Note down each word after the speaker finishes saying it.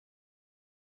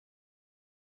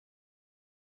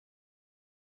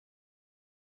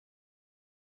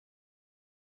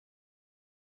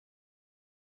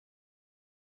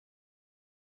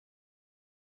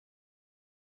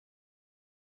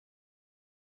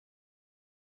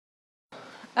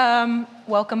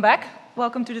Welcome back.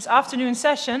 Welcome to this afternoon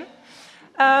session.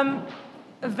 A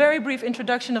very brief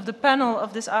introduction of the panel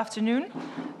of this afternoon.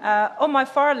 On my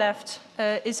far left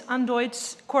is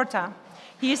Andoitz Korta.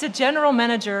 He is a general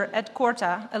manager at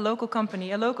Korta, a local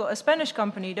company, a Spanish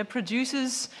company that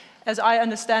produces, as I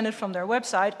understand it from their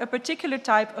website, a particular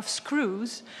type of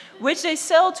screws, which they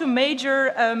sell to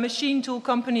major machine tool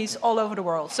companies all over the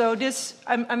world. So this,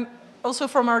 I'm also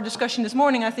from our discussion this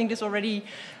morning, I think this already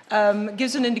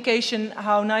gives an indication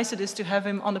how nice it is to have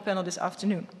him on the panel this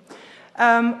afternoon.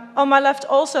 On my left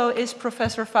also is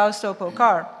Professor Fausto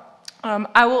Pocar.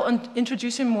 I will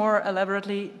introduce him more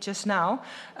elaborately just now.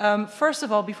 First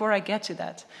of all, before I get to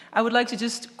that, I would like to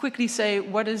just quickly say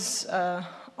what is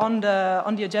on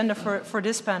the agenda for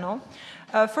this panel.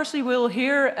 Firstly, we'll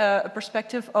hear a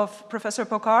perspective of Professor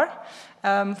Pocar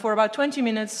for about 20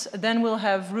 minutes. Then we'll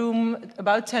have room,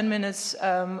 about 10 minutes,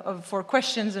 for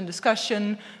questions and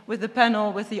discussion with the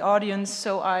panel, with the audience.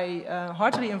 So I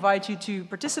heartily invite you to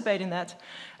participate in that.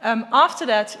 After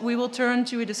that, we will turn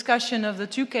to a discussion of the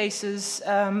two cases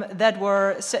that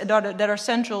are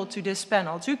central to this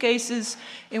panel. Two cases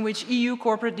in which EU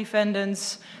corporate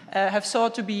defendants have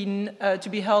sought to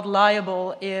be held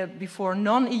liable before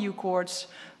non-EU courts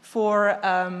for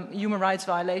human rights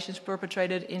violations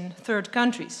perpetrated in third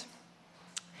countries.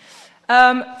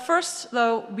 First,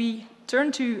 though, we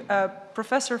turn to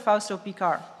Professor Fausto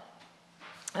Pocar.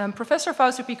 Professor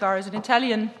Fausto Pocar is an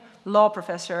Italian law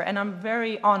professor, and I'm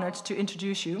very honored to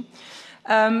introduce you.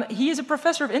 He is a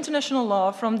professor of international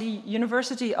law from the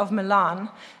University of Milan,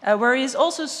 where he has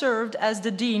also served as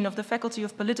the Dean of the Faculty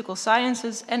of Political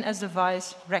Sciences and as the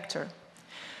Vice Rector.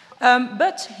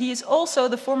 But he is also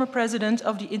the former president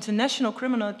of the International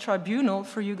Criminal Tribunal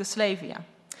for Yugoslavia.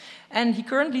 And he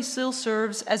currently still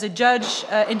serves as a judge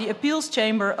in the appeals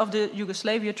chamber of the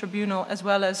Yugoslavia Tribunal as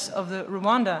well as of the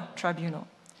Rwanda Tribunal.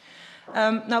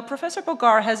 Now, Professor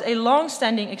Pocar has a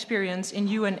long-standing experience in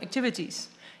UN activities,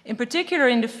 in particular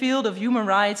in the field of human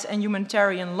rights and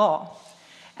humanitarian law.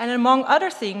 And among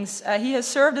other things, he has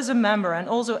served as a member and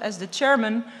also as the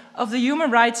chairman of the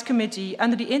Human Rights Committee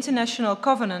under the International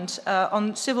Covenant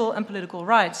on Civil and Political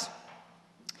Rights.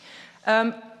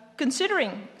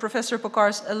 Considering Professor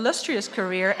Pocar's illustrious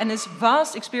career and his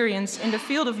vast experience in the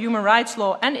field of human rights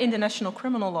law and international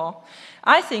criminal law,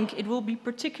 I think it will be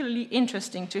particularly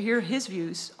interesting to hear his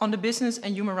views on the business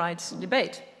and human rights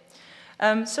debate.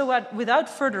 Without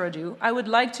further ado, I would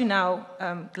like to now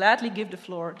gladly give the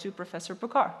floor to Professor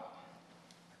Pocar.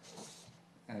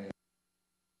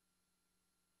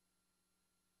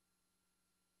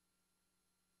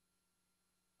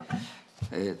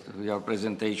 To your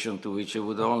presentation, to which I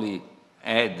would only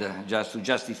add, just to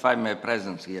justify my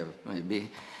presence here,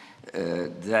 maybe,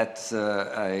 that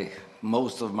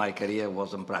most of my career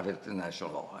was in private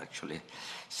international law, actually.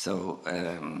 So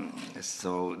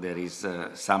there is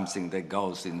something that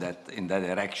goes in that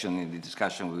direction in the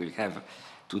discussion we will have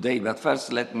today. But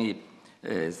first, let me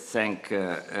thank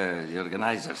the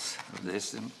organizers of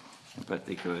this, and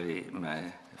particularly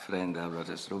my friend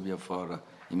Alvarez Rubio for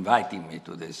inviting me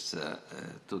to this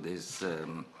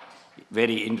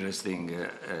very interesting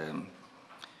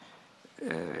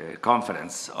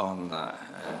conference on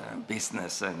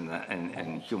business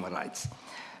and human rights.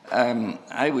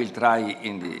 I will try,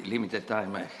 in the limited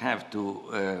time I have,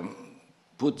 to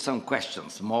put some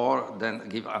questions more than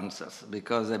give answers,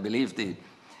 because I believe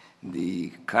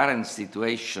the current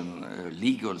situation,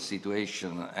 legal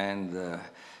situation, and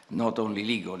not only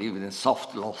legal, even a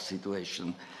soft law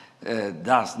situation,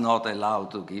 does not allow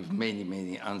to give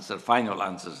many answers, final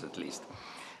answers at least.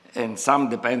 And some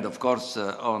depend, of course,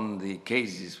 on the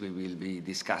cases we will be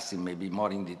discussing maybe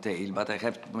more in detail, but I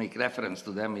have to make reference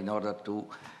to them in order to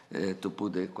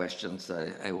put the questions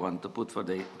I want to put for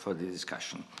the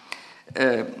discussion.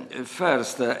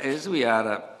 First, as we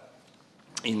are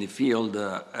in the field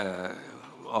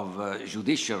of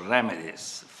judicial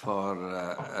remedies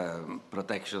for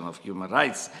protection of human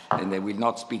rights, and I will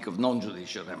not speak of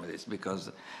non-judicial remedies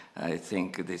because I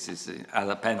think this is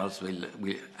other panels will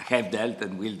have dealt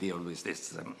and will deal with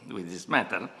this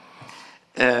matter.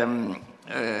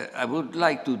 I would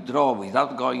like to draw,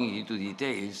 without going into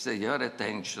details, your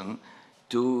attention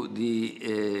to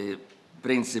the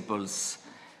principles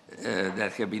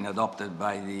that have been adopted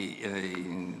by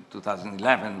in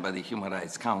 2011 by the Human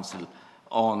Rights Council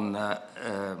on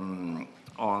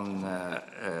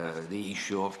the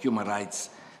issue of human rights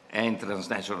and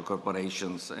transnational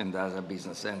corporations and other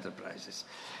business enterprises.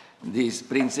 These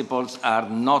principles are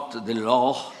not the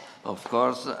law, of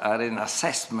course, are an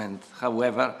assessment,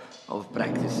 however, of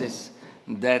practices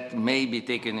that may be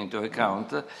taken into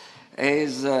account.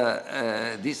 as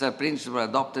these are principles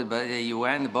adopted by the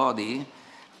UN body,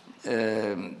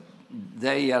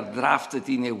 they are drafted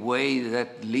in a way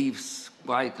that leaves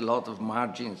quite a lot of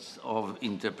margins of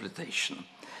interpretation.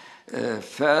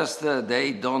 First,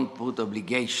 they don't put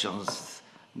obligations.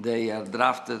 They are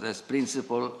drafted as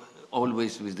principle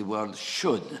always with the word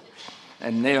should,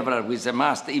 and never with a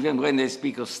must, even when they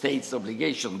speak of states'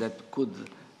 obligation that could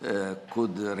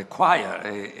require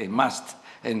a must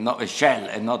and not a shall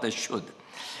and not a should.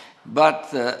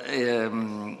 But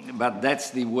that's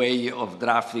the way of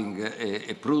drafting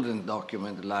a prudent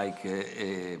document like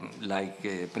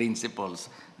principles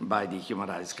by the Human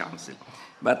Rights Council.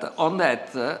 But on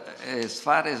that, as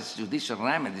far as judicial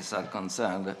remedies are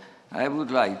concerned, I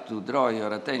would like to draw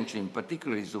your attention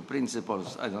particularly to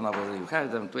principles, I don't know whether you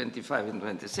have them, 25 and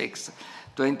 26.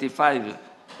 25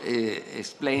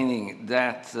 explaining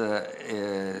that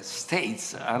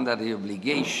states under the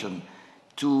obligation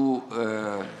to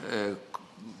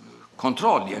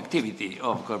control the activity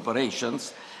of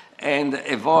corporations and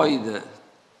avoid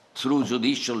through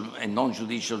judicial and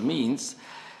non-judicial means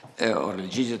or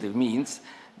legislative means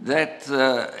that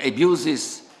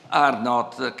abuses are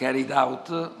not carried out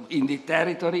in the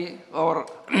territory or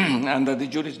under the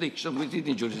jurisdiction, within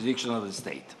the jurisdiction of the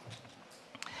state.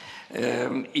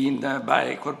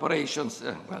 By corporations,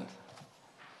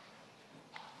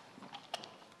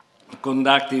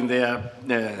 conducting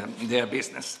their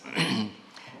business.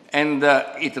 And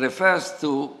it refers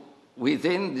to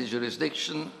within the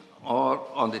jurisdiction or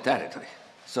on the territory.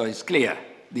 So it's clear.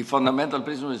 The fundamental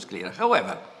principle is clear.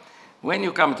 However, when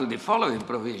you come to the following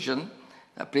provision,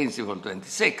 Principle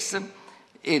 26,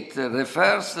 it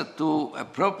refers to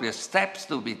appropriate steps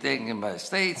to be taken by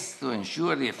states to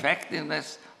ensure the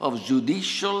effectiveness of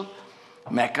judicial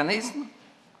mechanism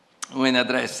when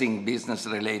addressing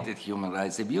business-related human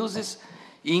rights abuses,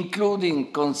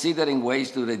 including considering ways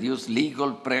to reduce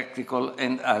legal, practical,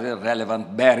 and other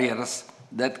relevant barriers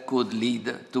that could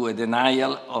lead to a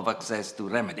denial of access to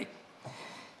remedy.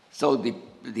 So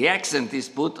the accent is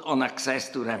put on access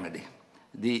to remedy.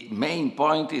 The main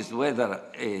point is whether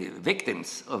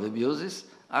victims of abuses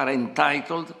are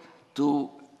entitled to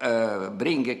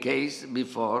bring a case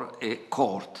before a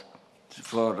court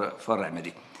for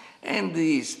remedy. And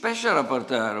the special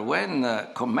rapporteur, when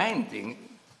commenting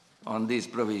on this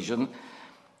provision,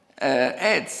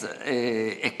 adds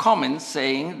a comment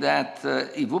saying that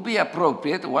it would be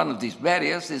appropriate, one of these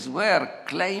barriers is where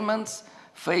claimants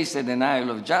face a denial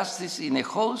of justice in a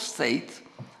host state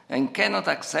and cannot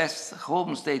access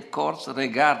home state courts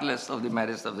regardless of the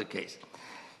merits of the case.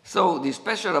 So the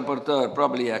special rapporteur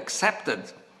probably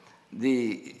accepted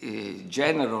the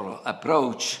general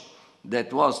approach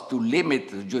that was to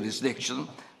limit jurisdiction,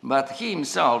 but he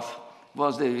himself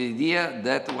was the idea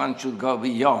that one should go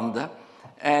beyond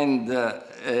and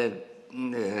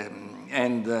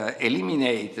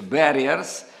eliminate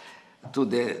barriers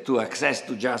to access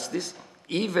to justice,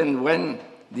 even when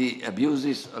the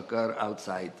abuses occur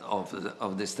outside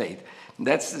of the state.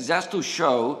 That's just to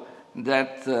show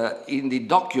that in the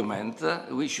document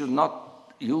we should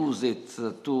not use it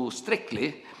too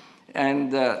strictly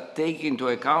and take into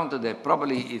account that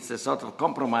probably it's a sort of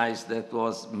compromise that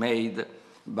was made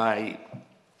by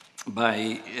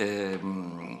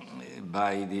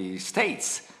the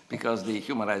states, because the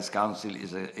Human Rights Council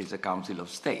is a council of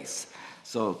states.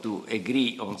 So to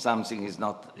agree on something is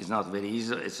not very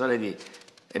easy. It's already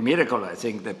a miracle, I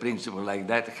think, that principle like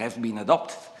that has been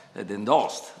adopted and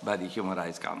endorsed by the Human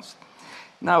Rights Council.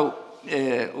 Now,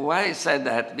 why I said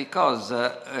that? Because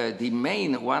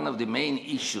one of the main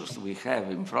issues we have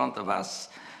in front of us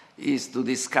is to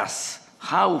discuss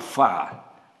how far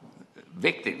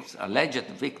victims, alleged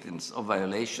victims of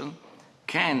violation,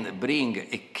 can bring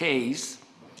a case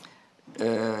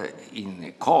in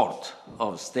a court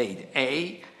of state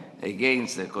A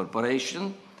against a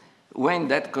corporation when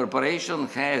that corporation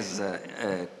has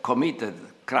committed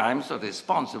crimes or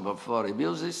responsible for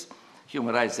abuses,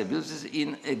 human rights abuses,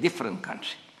 in a different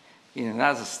country, in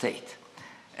another state.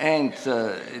 And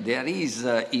there is,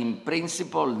 in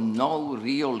principle, no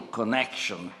real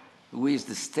connection with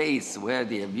the states where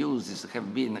the abuses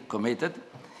have been committed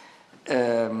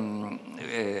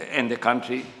and the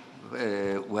country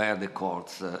where the court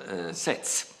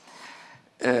sits.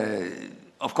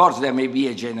 Of course, there may be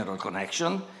a general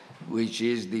connection, which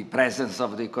is the presence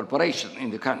of the corporation in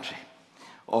the country,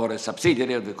 or a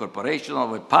subsidiary of the corporation,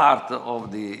 or a part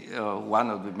of the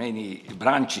one of the many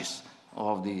branches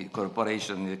of the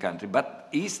corporation in the country. But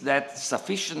is that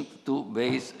sufficient to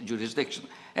base jurisdiction?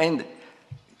 And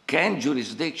can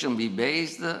jurisdiction be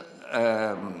based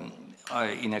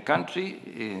in a country,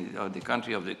 or the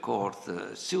country of the court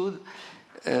sued,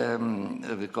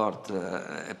 the court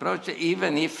approach,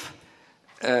 even if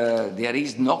there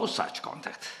is no such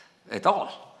contact at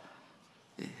all.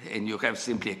 And you have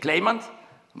simply a claimant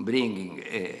bringing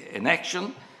an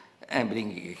action and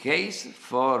bringing a case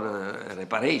for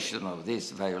reparation of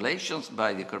these violations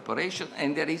by the corporation,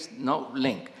 and there is no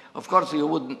link. Of course, you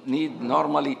would need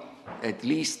normally at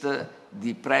least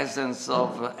the presence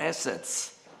of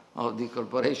assets of the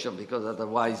corporation, because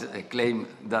otherwise a claim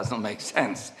doesn't make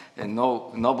sense, and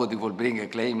nobody will bring a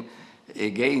claim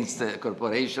against a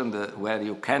corporation where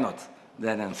you cannot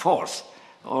then enforce.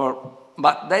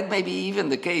 But that may be even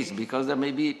the case, because there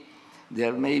may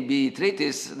be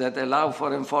treaties that allow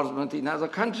for enforcement in other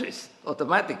countries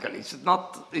automatically.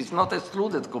 It's not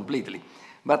excluded completely.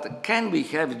 But can we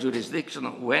have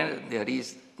jurisdiction when there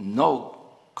is no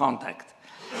contact?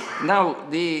 Now,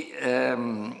 the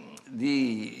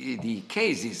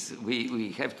cases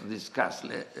we have to discuss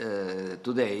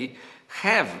today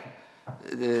have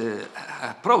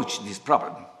approached this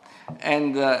problem.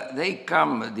 And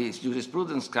this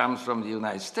jurisprudence comes from the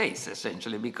United States,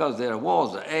 essentially, because there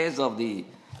was, as of the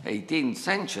 18th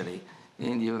century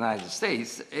in the United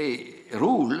States, a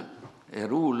rule,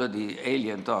 the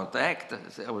Alien Tort Act,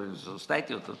 or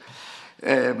statute,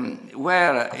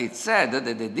 where it said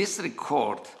that the district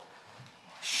court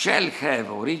shall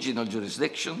have original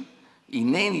jurisdiction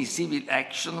in any civil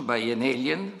action by an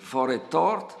alien for a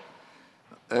tort,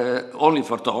 only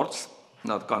for torts,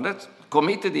 not contracts,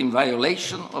 committed in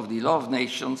violation of the law of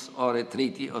nations or a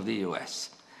treaty of the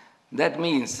US. That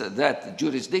means that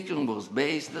jurisdiction was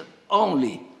based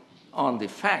only on the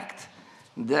fact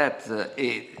that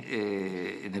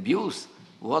an abuse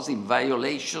was in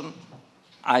violation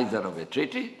either of a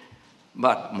treaty,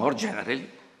 but more generally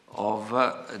of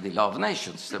the law of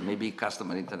nations, maybe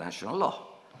customary international law.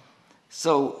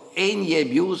 So any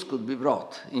abuse could be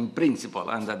brought in principle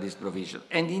under this provision.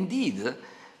 And indeed,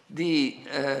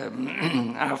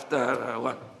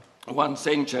 after one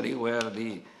century where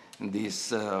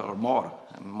or more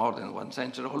than 1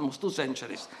 century, almost 2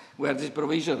 centuries, where this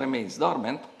provision remains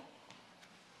dormant,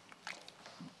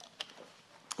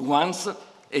 once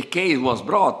a case was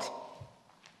brought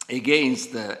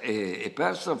against a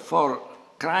person for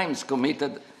crimes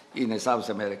committed in a South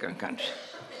American country.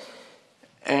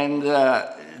 And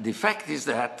the fact is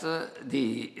that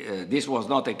this was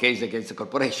not a case against a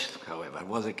corporation, however, it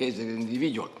was a case against an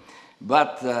individual.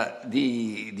 But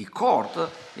the court,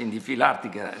 in the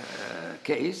Filartica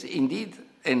case, indeed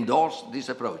endorsed this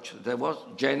approach. There was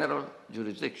general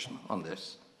jurisdiction on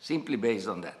this, simply based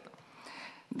on that.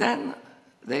 Then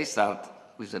they start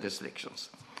with the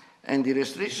restrictions. And the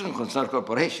restrictions concern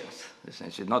corporations,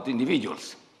 essentially, not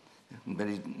individuals. There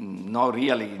is no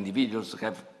really individuals who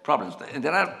have problems. And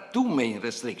there are two main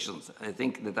restrictions, I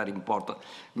think, that are important.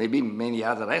 Maybe many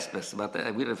other aspects, but I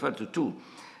will refer to two.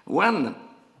 One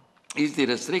is the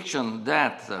restriction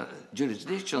that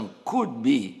jurisdiction could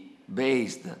be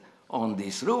based on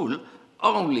this rule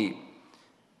only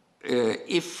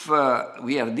if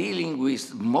we are dealing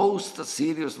with most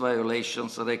serious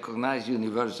violations recognized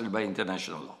universally by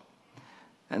international law.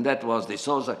 And that was the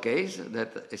Sosa case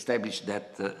that established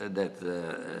that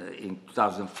in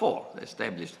 2004,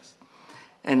 established.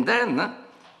 And then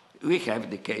we have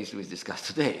the case we discussed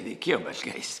today, the Kiobel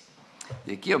case.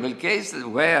 The Kiobel case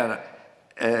where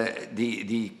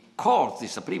the court, the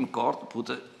Supreme Court, put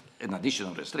an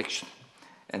additional restriction.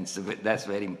 And so that's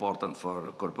very important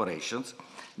for corporations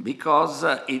because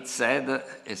it said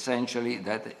essentially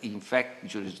that, in fact,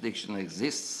 jurisdiction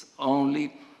exists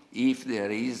only if there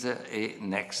is a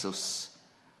nexus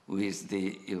with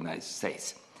the United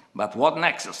States. But what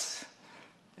nexus?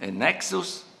 A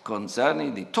nexus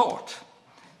concerning the tort.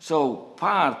 So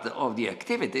part of the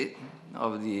activity,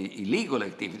 of the illegal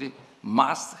activity,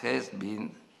 must have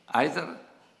been either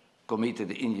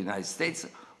committed in the United States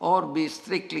or be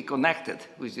strictly connected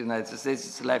with the United States.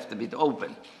 It's left a bit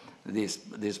open,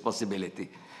 this possibility.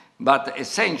 But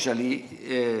essentially,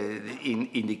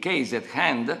 in the case at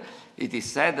hand, it is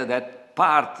said that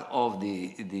part of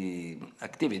the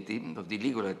activity, of the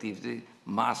legal activity,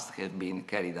 must have been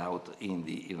carried out in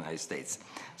the United States.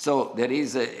 So there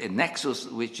is a nexus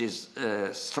which is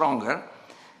stronger.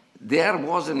 There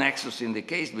was a nexus in the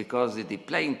case because the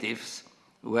plaintiffs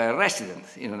were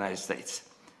residents in the United States.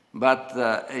 But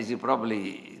as you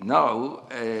probably know,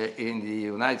 in the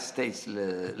United States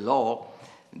law,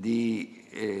 the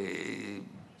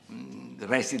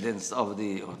residence of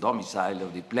the domicile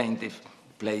of the plaintiff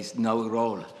plays no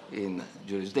role in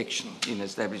jurisdiction, in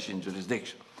establishing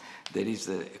jurisdiction. There is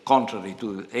contrary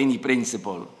to any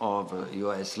principle of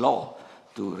US law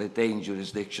to retain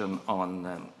jurisdiction on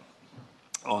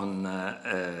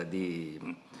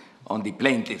the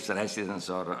plaintiff's residence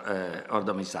or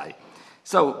domicile.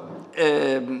 So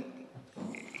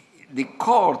the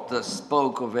court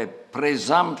spoke of a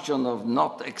presumption of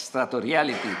not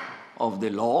extraterritoriality of the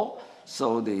law,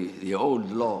 so the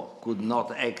old law could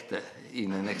not act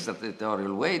in an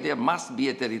extraterritorial way. There must be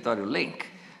a territorial link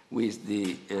with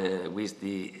the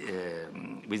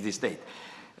state.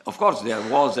 Of course, there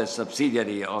was a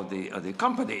subsidiary of the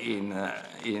company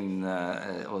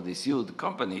or the sued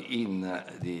company in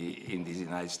the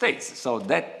United States. So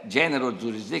that general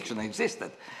jurisdiction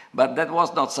existed, but that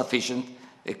was not sufficient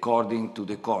according to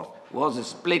the court. It was a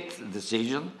split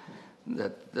decision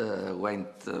that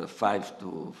went 5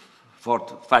 to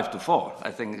 4.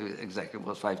 I think exactly it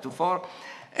was 5-4,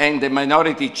 and the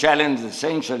minority challenged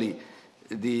essentially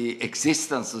the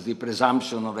existence of the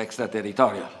presumption of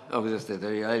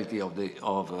extraterritoriality of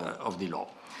the law.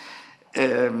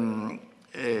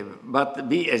 But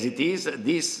be as it is,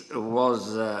 this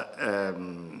was the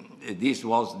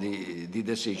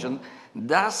decision.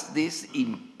 Does this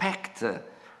impact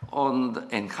on,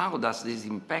 and how does this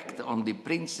impact on the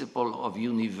principle of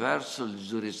universal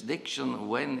jurisdiction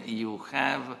when you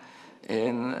have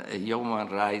a human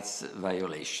rights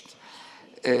violation?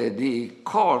 The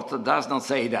court does not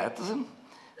say that,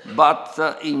 but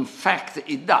in fact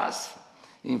it does.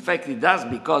 In fact it does,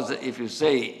 because if you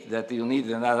say that you need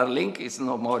another link, it's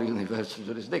no more universal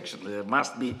jurisdiction.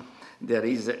 There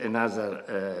is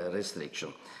another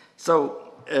restriction. So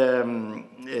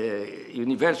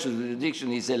universal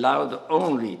jurisdiction is allowed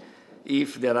only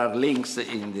if there are links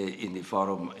in the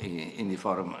forum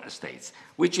states,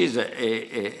 which is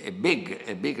a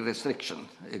big restriction,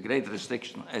 a great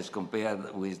restriction as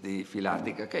compared with the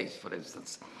Filartica case, for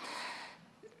instance.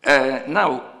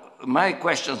 Now, my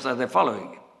questions are the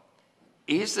following: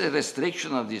 is a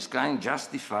restriction of this kind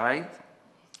justified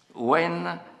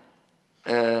when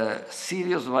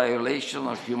serious violation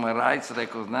of human rights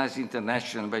recognized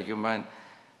internationally by human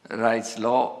rights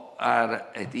law are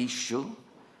at issue?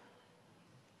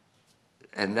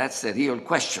 And that's a real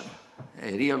question,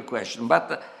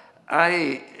 But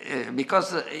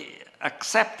because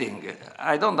accepting,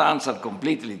 I don't answer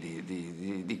completely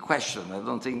the question. I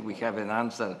don't think we have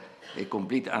a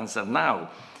complete answer now.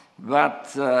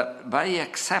 But by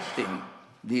accepting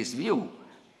this view,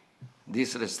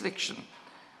 this restriction,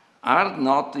 are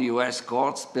not the US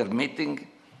courts permitting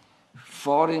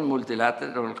foreign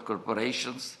multilateral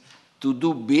corporations to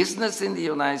do business in the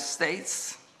United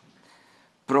States,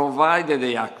 provided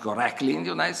they are correctly in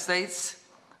the United States,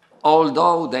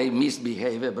 although they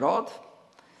misbehave abroad?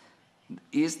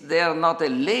 Is there not a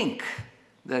link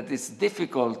that is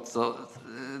difficult,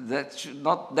 that should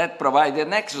not provide a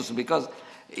nexus? Because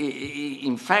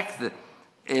in fact,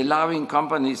 allowing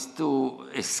companies to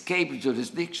escape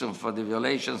jurisdiction for the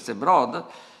violations abroad,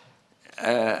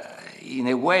 in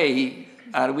a way,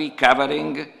 are we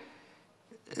covering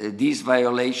these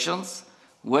violations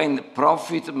when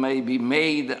profit may be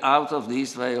made out of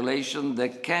these violations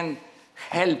that can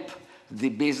help the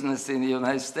business in the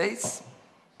United States?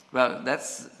 Well,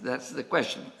 that's the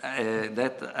question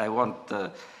that I want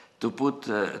to put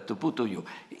to you.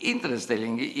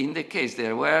 Interestingly, in the case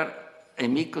there were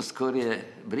amicus curiae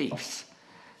briefs,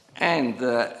 and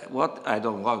what I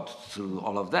don't go through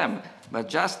all of them, but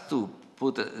just to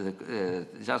put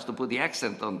the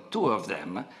accent on two of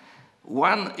them.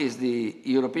 One is the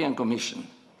European Commission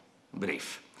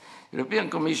brief.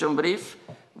 European Commission brief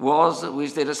was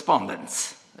with the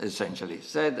respondents, essentially.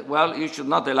 Said, well, you should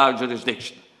not allow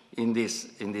jurisdiction in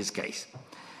this case.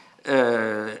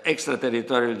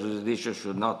 Extraterritorial jurisdiction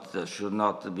should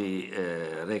not be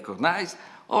recognized,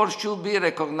 or should be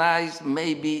recognized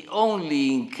maybe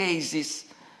only in cases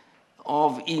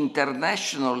of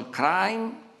international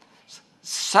crime,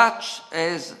 such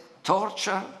as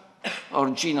torture or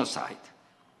genocide.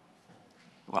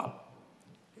 Well,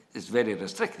 it's very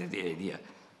restricted, the idea.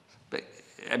 But,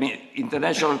 I mean,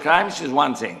 international crimes is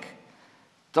one thing.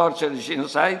 Torture and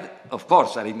genocide, of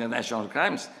course, are international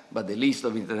crimes, but the list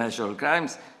of international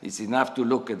crimes is enough to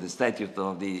look at the statute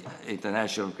of the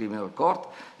International Criminal Court.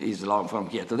 Is long from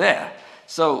here to there.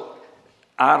 So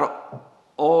are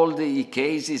all the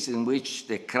cases in which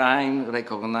the crime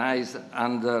recognized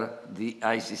under the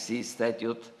ICC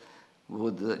statute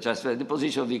would justify? The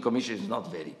position of the Commission is not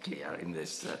very clear in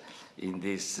this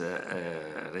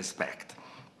respect.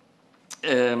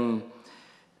 And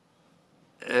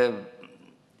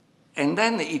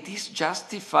then it is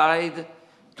justified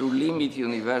to limit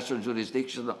universal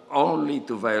jurisdiction only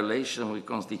to violation which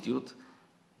constitute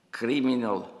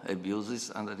criminal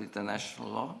abuses under international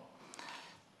law.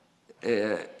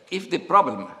 if the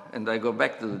problem, and I go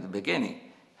back to the beginning,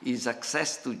 is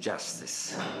access to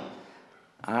justice,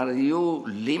 are you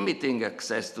limiting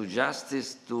access to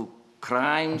justice to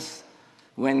crimes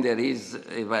when there is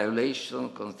a violation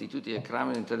constituting a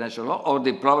crime in international law, or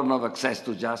the problem of access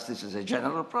to justice is a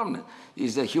general problem?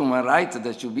 Is a human right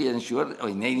that should be ensured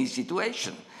in any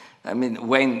situation. I mean,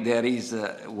 when there is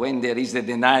a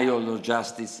denial of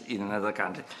justice in another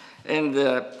country.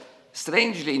 And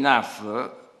strangely enough,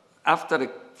 after a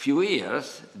few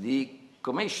years, the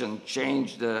Commission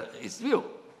changed its view.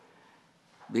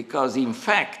 Because in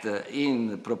fact,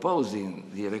 in proposing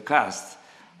the recast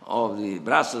of the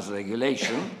Brussels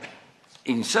regulation,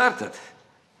 inserted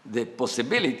the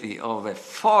possibility of a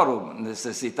forum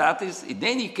necessitatis in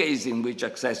any case in which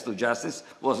access to justice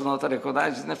was not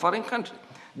recognized in a foreign country.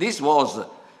 This was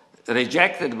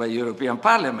rejected by the European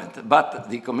Parliament, but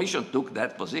the Commission took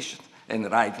that position, and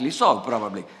rightly so,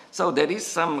 probably. So there is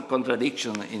some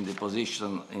contradiction in the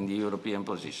position, in the European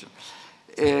position.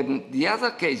 The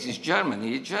other case is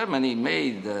Germany. Germany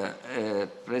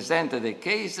presented a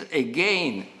case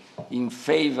again in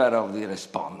favor of the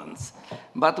respondents,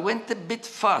 but went a bit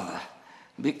further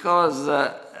because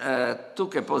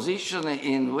took a position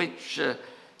in which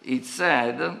it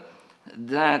said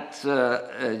that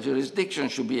jurisdiction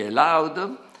should be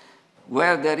allowed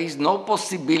where there is no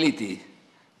possibility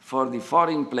for the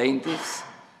foreign plaintiffs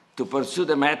to pursue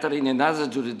the matter in another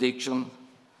jurisdiction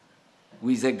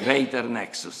with a greater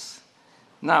nexus.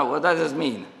 Now, what does this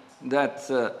mean? That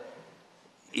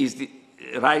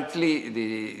rightly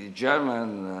the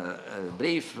German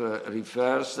brief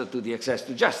refers to the access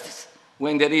to justice.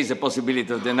 When there is a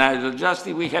possibility of denial of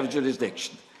justice, we have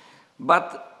jurisdiction.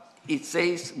 But it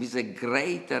says with a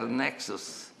greater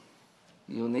nexus.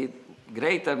 You need,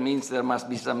 greater means there must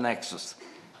be some nexus,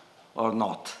 or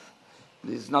not.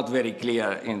 This is not very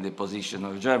clear in the position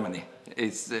of Germany.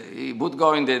 It would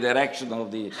go in the direction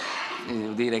of the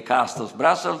recast of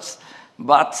Brussels,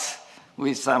 but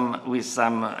with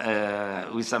some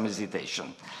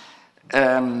hesitation.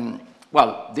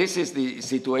 Well, this is the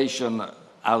situation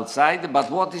outside,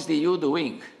 but what is the EU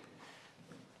doing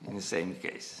in the same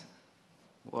case?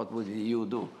 What would the EU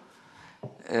do?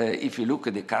 If you look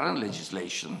at the current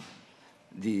legislation,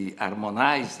 the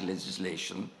harmonized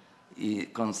legislation,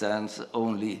 it concerns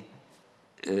only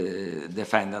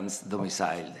defendants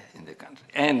domiciled in the country.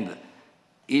 And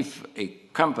if a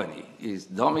company is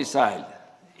domiciled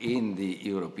in the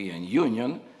European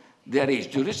Union, there is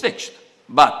jurisdiction.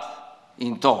 But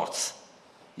in torts,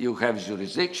 you have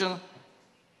jurisdiction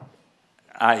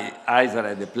either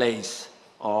at the place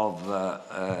of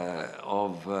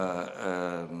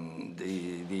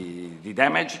the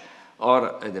damage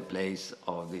or at the place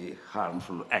of the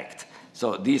harmful act.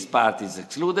 So this part is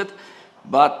excluded,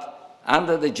 but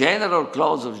under the general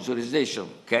clause of jurisdiction,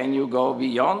 can you go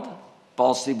beyond?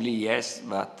 Possibly yes,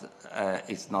 but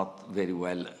it's not very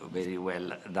well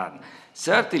done.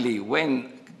 Certainly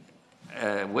when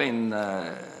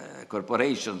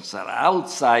corporations are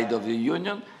outside of the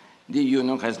union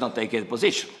has not taken a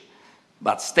position.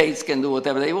 But states can do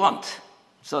whatever they want.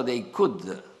 So they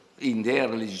could, in their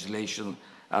legislation,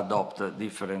 adopt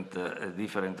different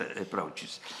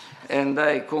approaches. And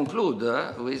I conclude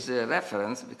with a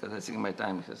reference, because I think my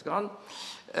time has gone,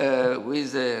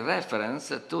 with a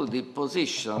reference to the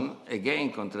position,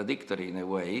 again contradictory in a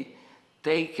way,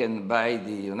 taken by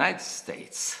the United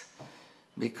States.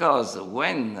 Because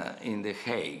when in The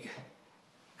Hague,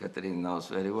 Catherine knows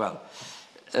very well,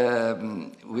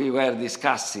 we were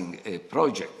discussing a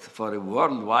project for a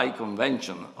worldwide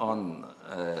convention on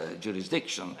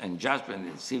jurisdiction and judgment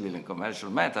in civil and commercial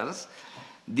matters,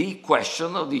 the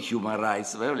question of the human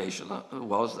rights violation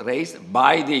was raised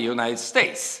by the United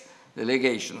States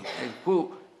delegation,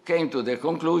 who came to the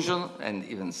conclusion and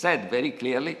even said very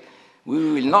clearly,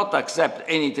 we will not accept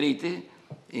any treaty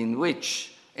in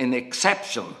which an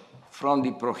exception from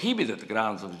the prohibited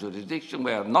grounds of jurisdiction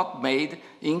were not made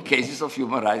in cases of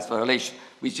human rights violation,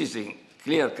 which is in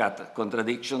clear-cut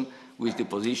contradiction with the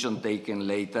position taken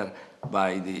later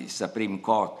by the Supreme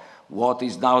Court. What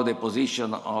is now the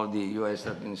position of the US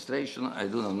administration, I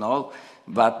do not know,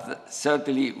 but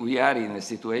certainly we are in a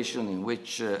situation in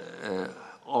which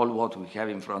all what we have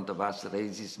in front of us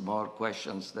raises more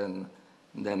questions than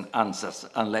answers,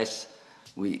 unless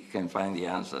we can find the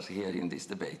answers here in this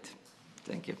debate.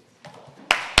 Thank you.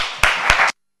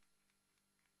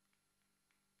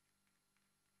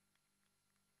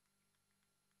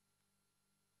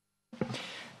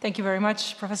 Thank you very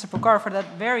much, Professor Pocar, for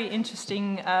that very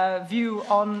interesting view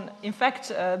on, in fact,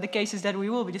 the cases that we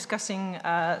will be discussing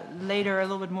later a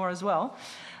little bit more as well.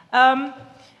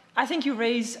 I think you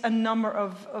raise a number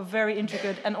of very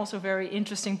intricate and also very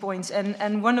interesting points.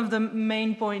 And one of the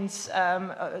main points,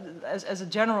 as a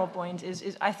general point,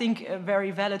 is I think a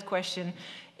very valid question.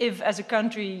 If, as a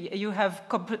country, you have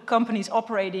companies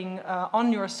operating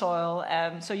on your soil,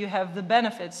 so you have the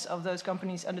benefits of those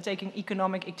companies undertaking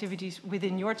economic activities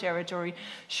within your territory,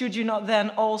 should you not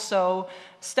then also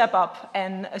step up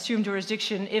and assume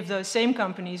jurisdiction if those same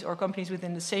companies or companies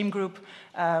within the same group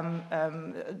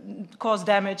cause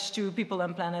damage to people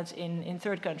and planet in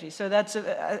third countries? So that's,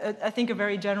 I think, a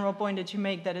very general point that you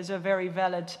make that is a very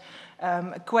valid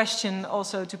question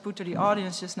also to put to the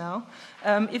audience just now.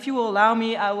 If you will allow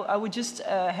me, I would just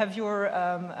have your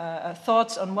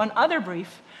thoughts on one other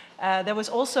brief that was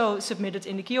also submitted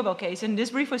in the Kiobel case. And this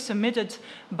brief was submitted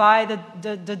by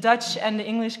the Dutch and the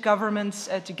English governments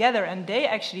together. And they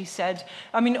actually said,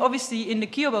 I mean, obviously in the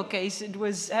Kiobel case, it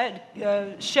was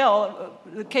Shell,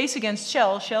 the case against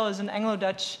Shell. Shell is an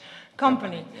Anglo-Dutch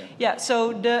company. Yeah,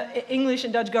 so the English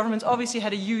and Dutch governments obviously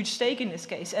had a huge stake in this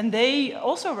case, and they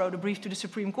also wrote a brief to the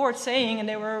Supreme Court saying, and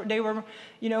they were,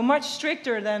 you know, much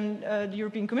stricter than the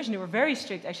European Commission. They were very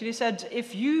strict, actually. They said,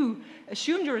 if you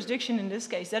assume jurisdiction in this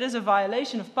case, that is a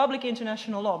violation of public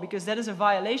international law, because that is a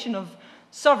violation of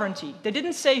sovereignty. They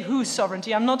didn't say whose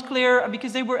sovereignty. I'm not clear,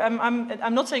 because they were.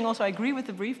 I'm not saying also I agree with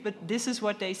the brief, but this is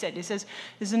what they said. It says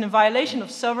this is a violation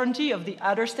of sovereignty of the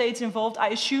other states involved. I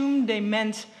assume they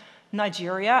meant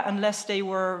Nigeria, unless they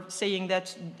were saying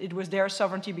that it was their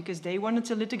sovereignty because they wanted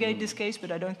to litigate this case,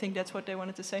 but I don't think that's what they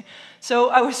wanted to say. So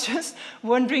I was just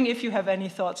wondering if you have any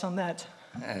thoughts on that.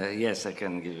 Yes, I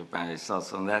can give you my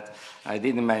thoughts on that. I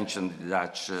didn't mention the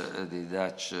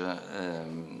Dutch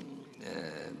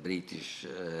British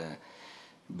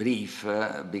brief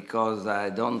because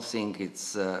I don't think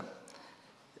it's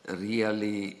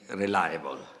really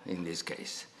reliable in this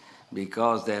case,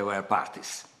 because there were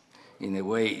parties. In a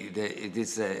way, it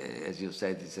is, as you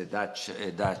said, it's a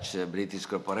Dutch-British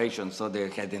corporation, so they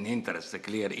had an interest, a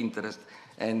clear interest,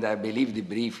 and I believe the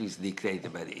brief is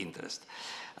dictated by the interest.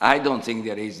 I don't think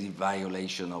there is a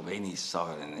violation of any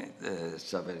sovereign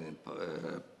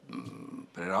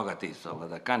prerogatives of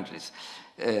other countries.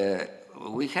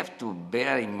 We have to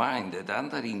bear in mind that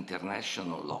under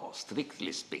international law,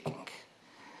 strictly speaking,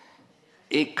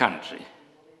 a country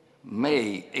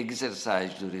may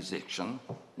exercise jurisdiction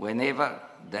whenever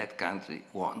that country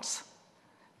wants.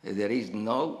 There is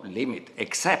no limit,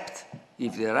 except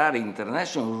if there are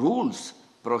international rules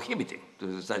prohibiting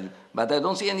to exercise. But I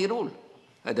don't see any rule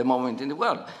at the moment in the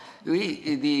world.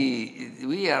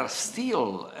 We are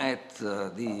still at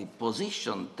the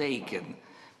position taken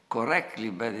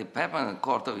correctly by the Permanent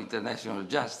Court of International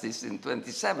Justice in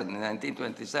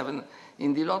 1927,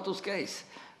 in the Lotus case,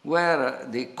 where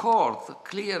the court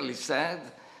clearly said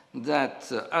that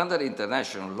under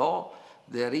international law,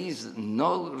 there is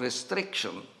no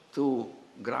restriction to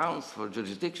grounds for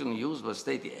jurisdiction used by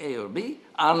state A or B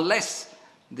unless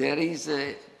there is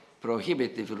a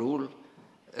prohibitive rule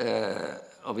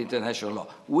of international law,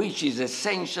 which is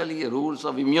essentially rules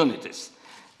of immunities.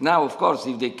 Now, of course,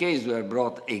 if the case were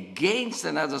brought against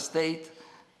another state,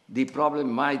 the problem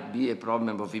might be a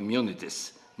problem of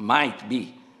immunities, might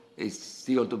be. It's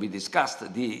still to be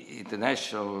discussed. The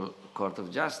International Court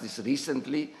of Justice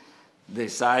recently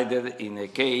decided in a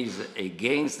case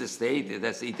against the state,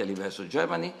 that's Italy versus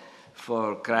Germany,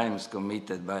 for crimes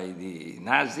committed by the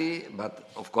Nazi, but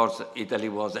of course Italy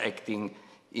was acting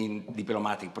in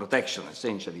diplomatic protection,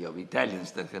 essentially, of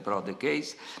Italians that had brought the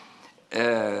case.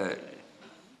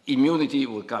 Immunity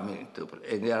will come into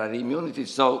play, and there are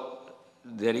immunities, so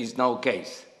there is no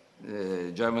case.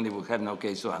 Germany will have no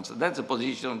case to answer. That's the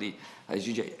position of the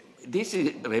ICJ. This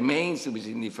remains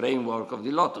within the framework of the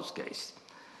Lotus case.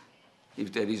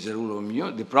 If there is a rule of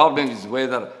immunity, the problem is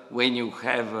whether when you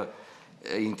have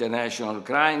international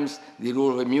crimes, the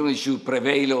rule of immunity should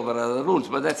prevail over other rules.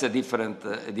 But that's a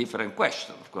different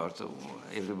question, of course. So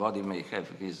everybody may have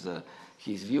his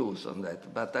views on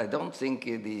that. But I don't think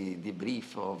the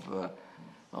brief of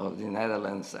the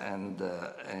Netherlands and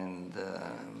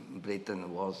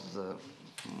Britain was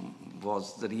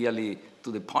really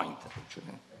to the point,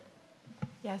 actually.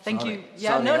 Yeah, thank Sorry. you.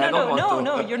 Yeah, Sorry,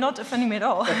 no, you're not offending me at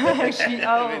all. Actually,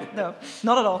 no,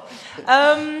 not at all.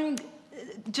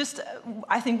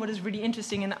 I think what is really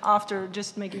interesting, and after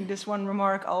just making this one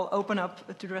remark, I'll open up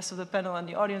to the rest of the panel and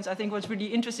the audience. I think what's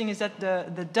really interesting is that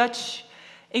the Dutch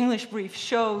English brief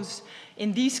shows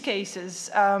in these cases,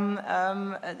 I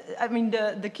mean,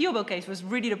 the Kiobel case was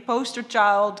really the poster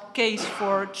child case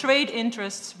for trade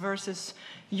interests versus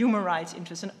human rights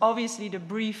interests. And obviously the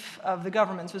brief of the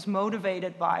governments was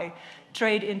motivated by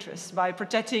trade interests, by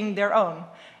protecting their own.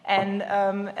 And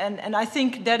I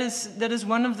think that is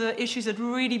one of the issues that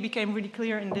really became really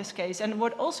clear in this case. And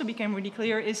what also became really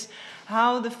clear is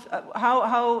how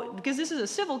because this is a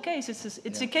civil case,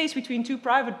 it's a case between two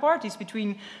private parties,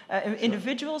 between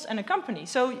individuals and a company.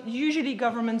 So usually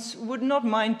governments would not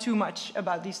mind too much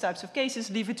about these types of cases,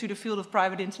 leave it to the field of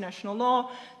private international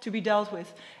law to be dealt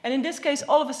with. And in this case,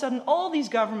 all of a sudden, all these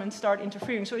governments start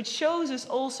interfering. So it shows us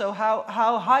also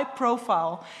how high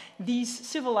profile these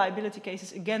civil liability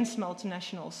cases against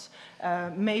multinationals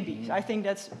may be. I think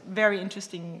that's very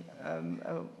interesting.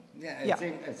 I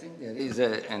think there is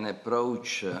an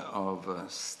approach of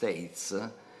states,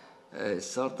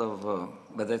 sort of,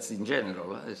 but that's in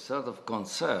general, a sort of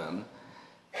concern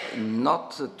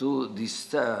not to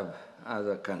disturb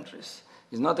other countries.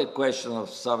 It's not a question of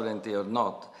sovereignty or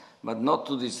not, but not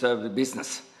to disturb the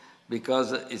business,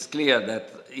 because it's clear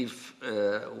that if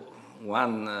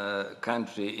one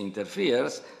country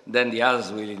interferes, then the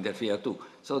others will interfere too.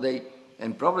 So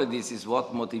and probably this is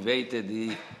what motivated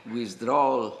the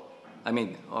withdrawal,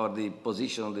 or the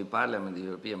position of the Parliament, the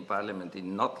European Parliament,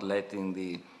 in not letting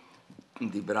the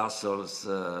Brussels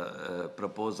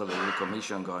proposal of the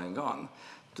Commission going on.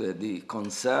 To the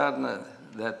concern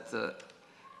that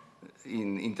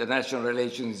in international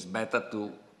relations it's better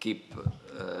to keep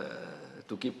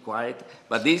quiet,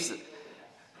 but this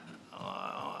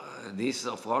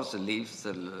of course leaves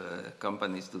the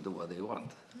companies to do what they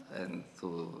want and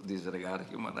to disregard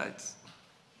human rights.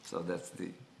 So that's the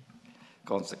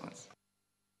consequence.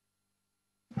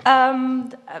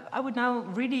 I would now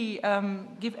really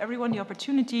give everyone the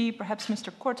opportunity, perhaps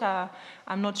Mr. Korta,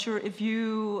 I'm not sure if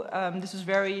you, this is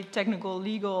very technical,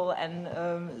 legal and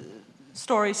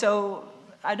story, so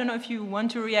I don't know if you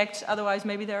want to react, otherwise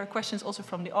maybe there are questions also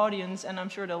from the audience, and I'm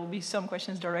sure there will be some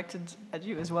questions directed at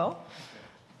you as well.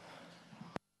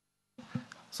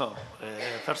 So,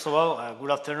 first of all,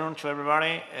 good afternoon to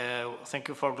everybody. Thank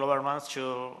you for Global Month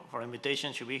for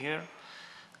invitation to be here.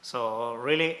 So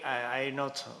really, I'm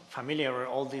not familiar with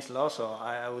all these laws, so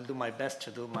I will do my best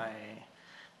to do my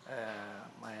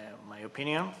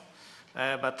opinion.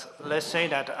 But let's say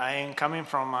that I am coming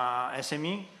from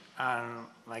SME, and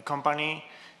my company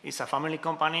is a family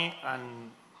company,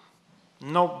 and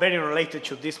not very related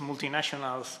to these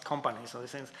multinational companies. So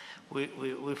since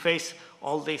we face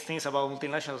all these things about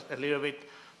multinationals a little bit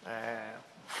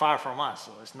far from us,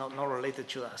 so it's not related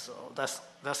to us. So that's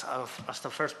as the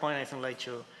first point. I think like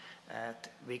to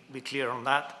be clear on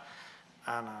that,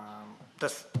 and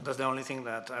that's the only thing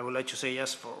that I would like to say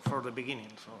yes for the beginning.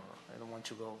 So I don't want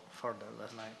to go further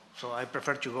last night. So I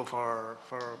prefer to go for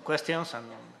questions, and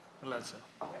let's see.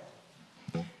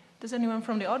 Does anyone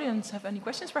from the audience have any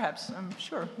questions, perhaps? I'm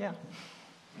sure, yeah.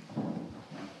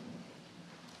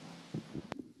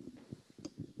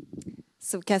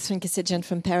 So, Catherine Kessijan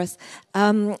from Paris.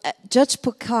 Judge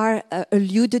Pocar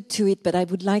alluded to it, but I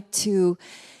would like to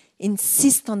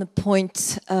insist on a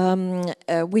point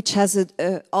which has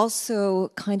also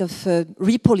kind of a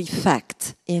ripple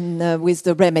effect with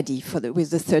the remedy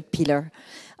with the third pillar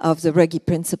of the Ruggie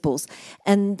principles.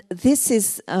 And this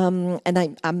is,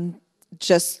 and I'm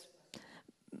just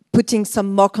putting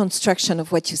some more construction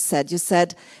of what you said. You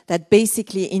said that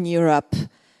basically in Europe,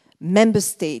 member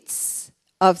states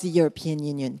of the European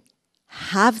Union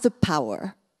have the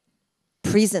power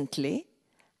presently,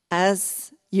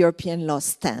 as European law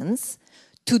stands,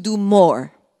 to do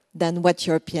more than what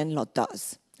European law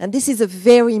does. And this is a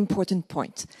very important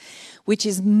point, which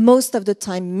is most of the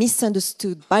time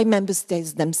misunderstood by member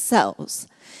states themselves.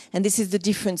 And this is the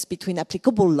difference between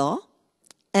applicable law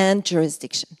and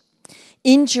jurisdiction.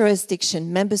 In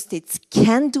jurisdiction, member states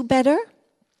can do better,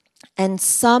 and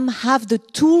some have the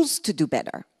tools to do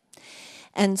better.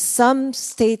 And some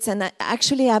states, and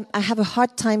actually I have a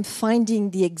hard time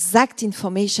finding the exact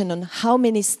information on how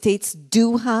many states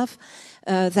do have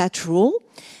that rule.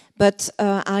 But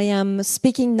I am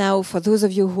speaking now, for those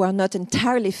of you who are not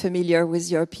entirely familiar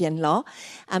with European law,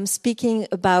 I'm speaking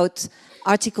about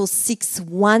Article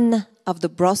 6.1 of the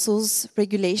Brussels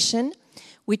regulation,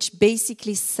 which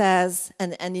basically says,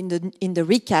 and in the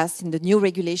recast, in the new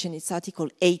regulation, it's Article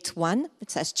 8.1.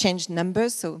 It has changed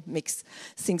numbers, so it makes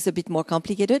things a bit more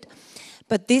complicated.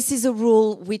 But this is a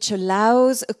rule which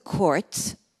allows a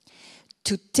court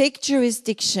to take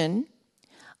jurisdiction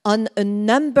on a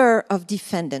number of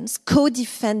defendants,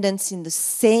 co-defendants in the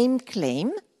same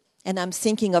claim, and I'm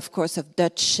thinking, of course, of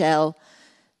Dutch Shell,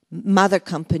 mother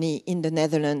company in the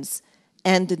Netherlands,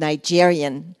 and the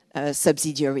Nigerian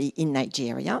subsidiary in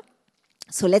Nigeria.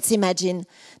 So let's imagine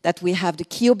that we have the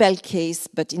Kiobel case,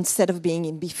 but instead of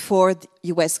being before the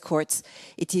US courts,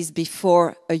 it is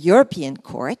before a European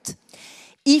court.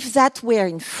 If that were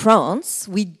in France,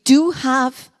 we do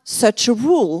have such a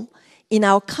rule in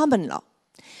our common law,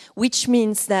 which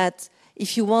means that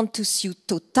if you want to sue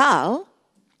Total,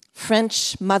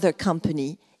 French mother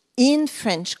company, in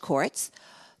French courts,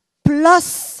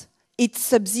 plus its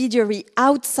subsidiary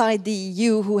outside the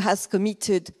EU who has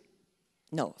committed,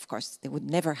 no, of course, they would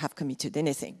never have committed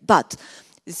anything, but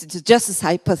this is just as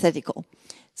hypothetical,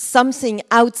 something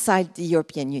outside the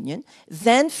European Union,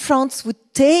 then France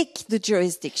would take the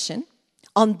jurisdiction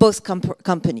on both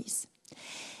companies.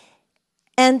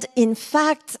 And in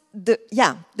fact,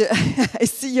 I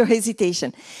see your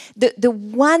hesitation. The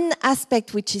one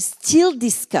aspect which is still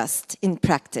discussed in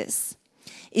practice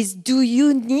is, do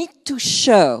you need to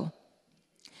show,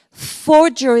 for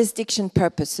jurisdiction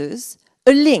purposes,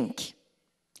 a link?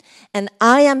 And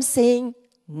I am saying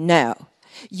no.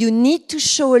 You need to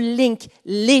show a link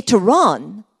later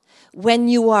on when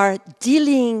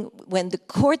when the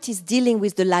court is dealing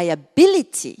with the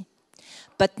liability,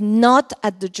 but not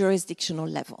at the jurisdictional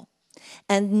level.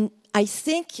 And I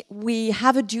think we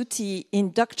have a duty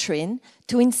in doctrine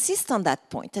to insist on that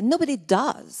point, and nobody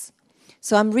does.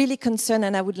 So I'm really concerned,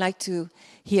 and I would like to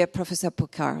hear Professor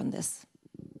Pocar on this.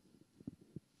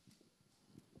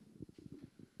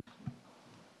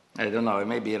 I don't know, I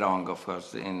may be wrong, of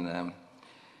course, in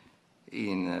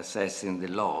assessing the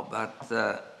law, but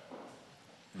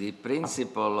the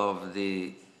principle of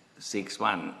the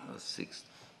 6.1, 6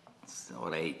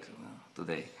 or 8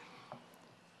 today,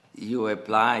 you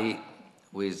apply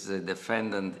with the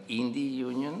defendant in the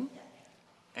union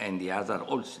and the other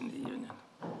also in the union.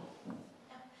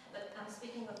 But I'm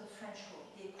speaking of the French rule,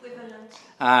 the equivalent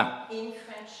in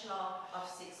French law of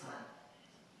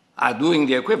 6.1. Doing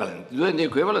the equivalent. Doing the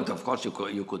equivalent, of course, you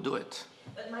could do it.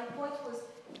 But my point was,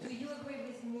 do you agree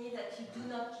with me that you do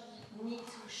not need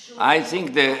to show... I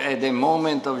think that at the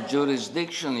moment of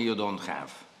jurisdiction, you don't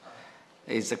have.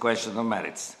 It's a question of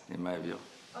merits, in my view.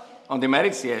 Okay. On the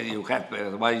merits, yeah, you have,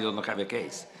 why you don't have a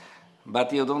case.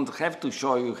 But you don't have to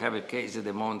show you have a case at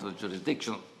the moment of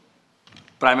jurisdiction,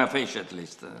 prima facie at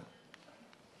least.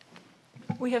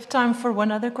 We have time for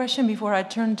one other question before I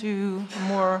turn to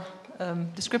more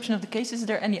description of the case. Is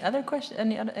there any other question?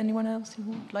 Anyone else who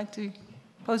would like to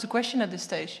pose a question at this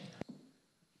stage?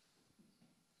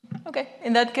 Okay,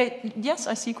 in that case, yes,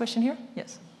 I see a question here.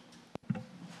 Yes.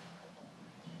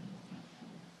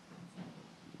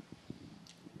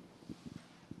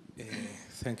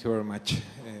 Thank you very much,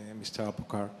 Mr.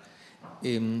 Pocar.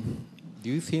 Do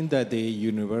you think that the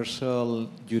universal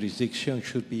jurisdiction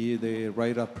should be the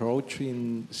right approach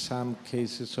in some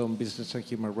cases on business and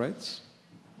human rights?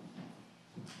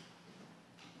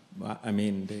 I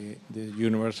mean, the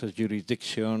universal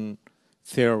jurisdiction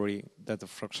theory that,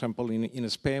 for example, in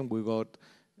Spain we got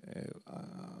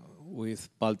with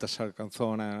Baltasar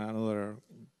Canzón and other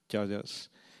judges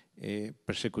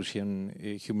persecution,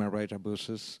 human rights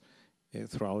abuses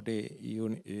throughout the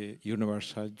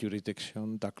universal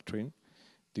jurisdiction doctrine.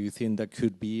 Do you think that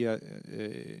could be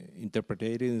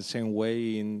interpreted in the same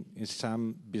way in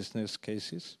some business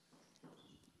cases?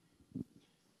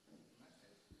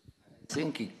 I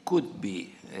think it could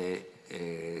be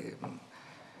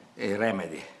a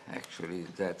remedy, actually,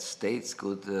 that states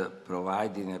could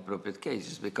provide in appropriate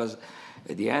cases, because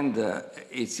at the end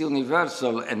it's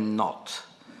universal and not.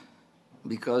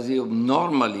 Because you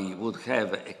normally would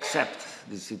have, except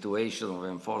the situation of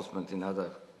enforcement in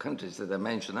other countries that I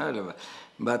mentioned earlier,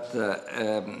 but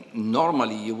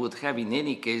normally you would have in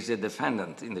any case a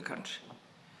defendant in the country.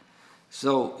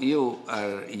 So you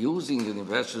are using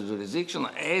universal jurisdiction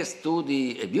as to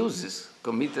the abuses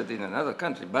committed in another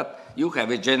country, but you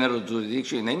have a general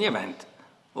jurisdiction in any event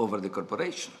over the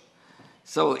corporation.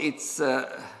 So it's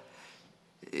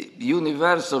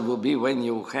universal will be when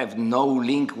you have no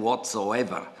link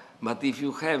whatsoever. But if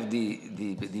you have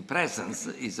the presence,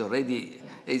 is already,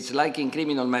 it's like in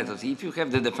criminal matters. If you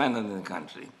have the defendant in the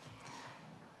country,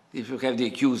 if you have the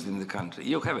accused in the country,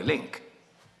 you have a link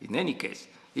in any case.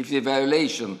 If the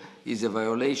violation is a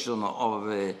violation of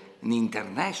an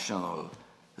international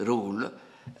rule,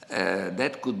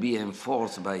 that could be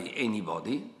enforced by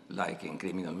anybody, like in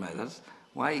criminal matters.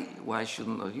 Why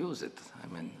shouldn't we use it?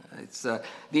 I mean, it's the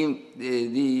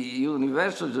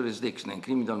universal jurisdiction in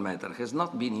criminal matter has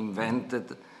not been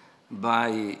invented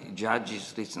by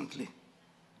judges recently.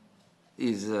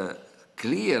 Is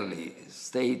clearly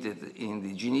stated in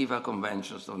the Geneva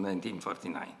Conventions of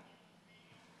 1949.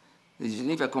 The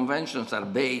Geneva Conventions are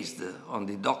based on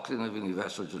the doctrine of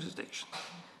universal jurisdiction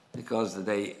because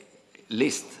they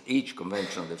list each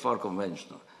convention, the four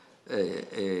conventions,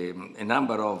 a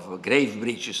number of grave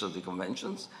breaches of the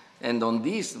conventions, and on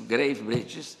these grave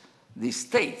breaches, the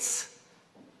states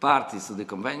parties to the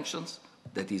conventions,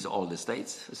 that is all the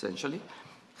states essentially,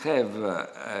 have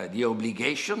the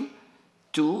obligation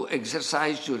to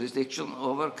exercise jurisdiction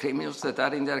over criminals that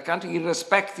are in their country,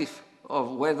 irrespective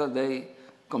of whether they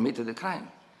committed a crime.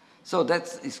 So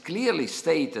that is clearly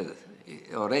stated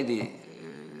already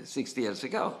 60 years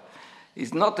ago.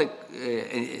 It's not a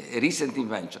recent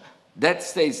invention. That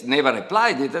states never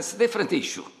applied it, that's a different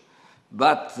issue.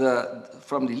 But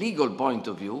from the legal point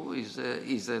of view,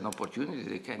 is an opportunity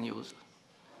they can use.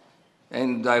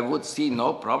 And I would see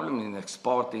no problem in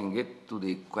exporting it to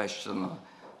the question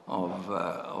of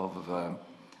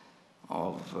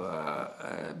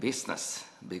business,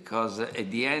 because at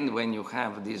the end, when you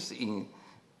have these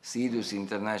serious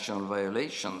international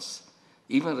violations,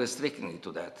 even restricting it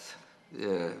to that,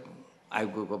 I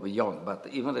will go beyond, but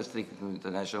even restricting to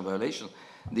international violations,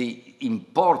 the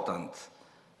important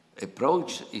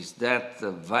approach is that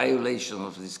violation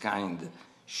of this kind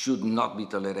should not be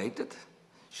tolerated,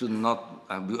 should not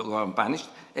go unpunished,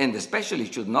 and especially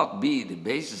should not be the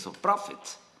basis of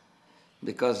profit,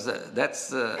 because that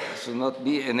should not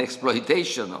be an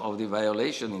exploitation of the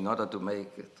violation in order to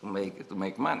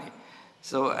make money.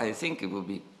 So I think it would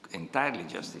be entirely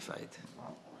justified.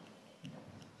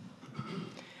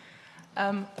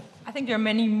 I think there are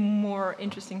many more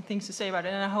interesting things to say about it,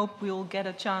 and I hope we'll get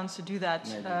a chance to do that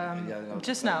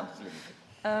just now.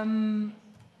 I'll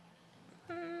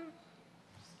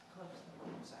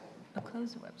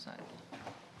close the website.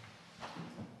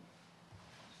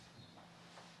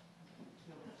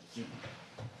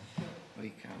 There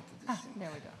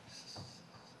we go.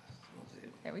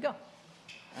 There we go.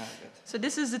 So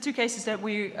this is the two cases that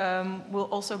we will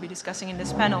also be discussing in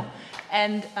this panel.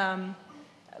 And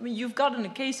I mean, you've gotten a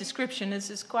case description. This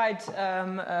is quite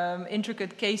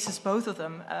intricate cases, both of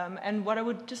them. And what I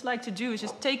would just like to do is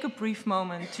just take a brief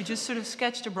moment to just sort of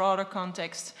sketch the broader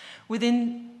context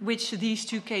within which these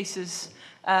two cases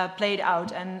played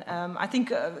out. And I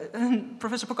think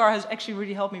Professor Pocar has actually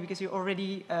really helped me, because he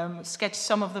already sketched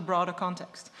some of the broader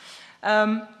context.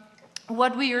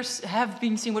 What we have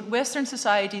been seeing, what Western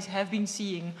societies have been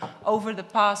seeing over the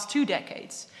past 2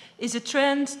 decades, is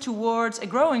a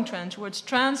growing trend towards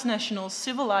transnational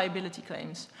civil liability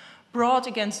claims brought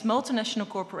against multinational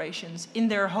corporations in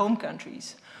their home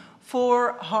countries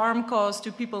for harm caused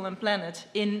to people and planet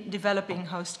in developing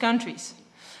host countries.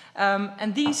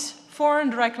 And these foreign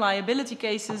direct liability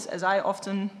cases, as I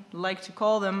often like to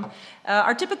call them,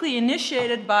 are typically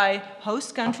initiated by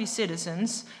host country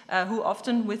citizens who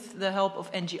often, with the help of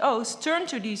NGOs, turn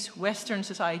to these Western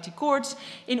society courts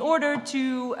in order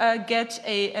to get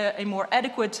a more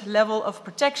adequate level of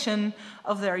protection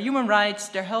of their human rights,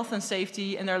 their health and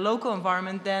safety, and their local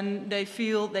environment than they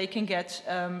feel they can get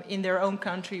in their own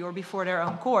country or before their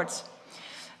own courts.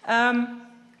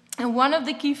 And one of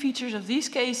the key features of these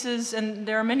cases, and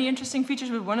there are many interesting features,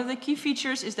 but one of the key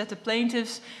features is that the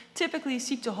plaintiffs typically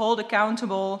seek to hold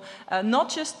accountable not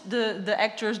just the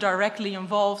actors directly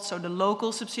involved, so the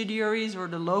local subsidiaries or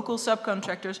the local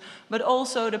subcontractors, but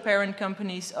also the parent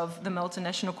companies of the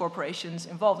multinational corporations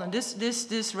involved. And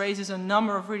this raises a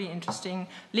number of really interesting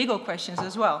legal questions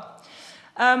as well.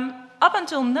 Up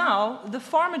until now, the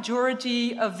far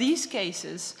majority of these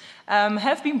cases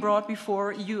have been brought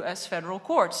before US federal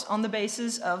courts on the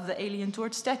basis of the Alien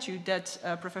Tort Statute that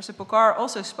Professor Pocar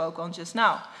also spoke on just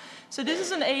now. So this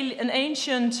is an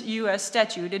ancient US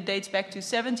statute. It dates back to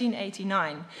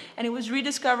 1789, and it was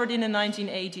rediscovered in the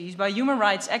 1980s by human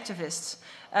rights activists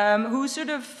who sort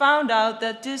of found out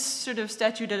that this sort of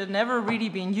statute that had never really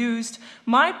been used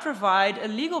might provide a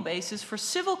legal basis for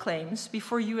civil claims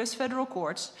before US federal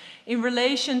courts in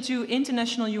relation to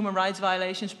international human rights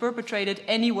violations perpetrated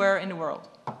anywhere in the world.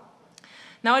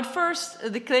 Now, at first,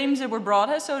 the claims that were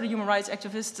brought, so the human rights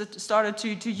activists started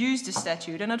to use this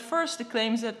statute, and at first the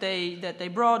claims that they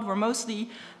brought were mostly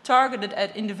targeted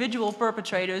at individual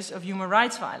perpetrators of human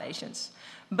rights violations.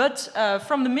 But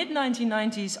from the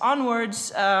mid-1990s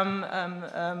onwards,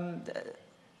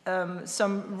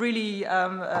 some really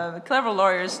clever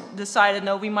lawyers decided,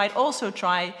 no, we might also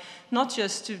try not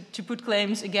just to put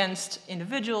claims against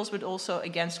individuals, but also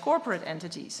against corporate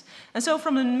entities. And so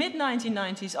from the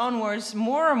mid-1990s onwards,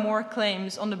 more and more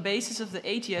claims on the basis of the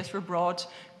ATS were brought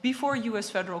before US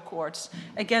federal courts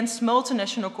against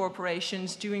multinational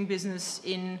corporations doing business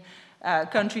in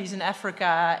countries in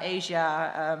Africa,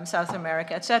 Asia, South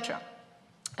America, etc.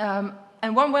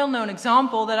 And one well-known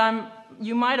example that I'm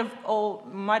you might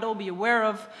all be aware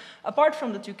of, apart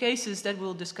from the two cases that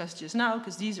we'll discuss just now,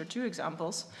 because these are two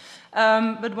examples.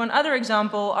 But one other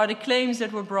example are the claims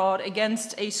that were brought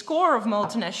against a score of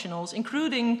multinationals,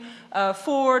 including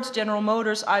Ford, General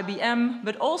Motors, IBM,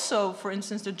 but also, for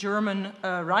instance, the German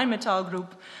Rheinmetall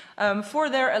Group, for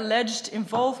their alleged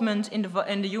involvement in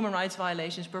the human rights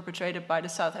violations perpetrated by the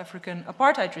South African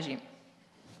apartheid regime.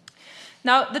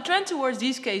 Now, the trend towards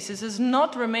these cases has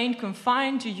not remained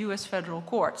confined to US federal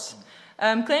courts.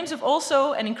 Claims have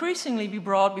also and increasingly been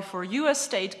brought before US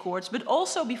state courts, but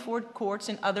also before courts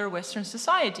in other Western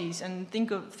societies. And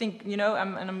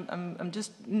I'm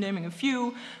just naming a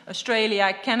few: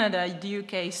 Australia, Canada, the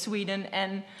UK, Sweden,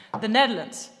 and the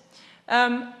Netherlands.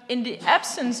 In the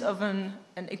absence of an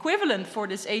equivalent for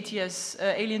this ATS,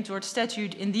 Alien Tort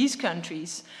Statute, in these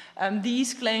countries,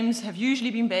 these claims have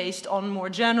usually been based on more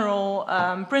general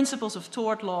principles of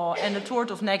tort law and the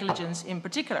tort of negligence in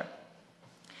particular.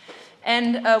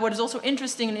 And what is also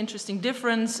interesting,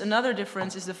 another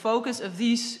difference, is the focus of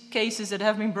these cases that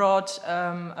have been brought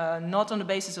not on the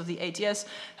basis of the ATS,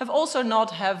 have also not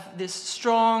have this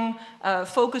strong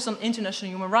focus on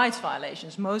international human rights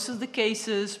violations. Most of the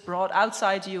cases brought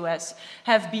outside the US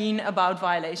have been about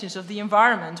violations of the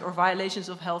environment or violations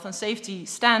of health and safety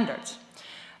standards.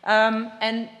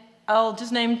 And I'll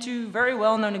just name two very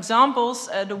well-known examples.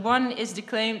 The one is the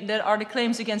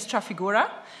claims against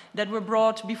Trafigura that were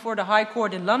brought before the High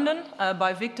Court in London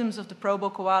by victims of the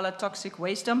Probo Koala toxic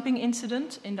waste dumping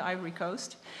incident in the Ivory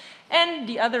Coast. And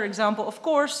the other example, of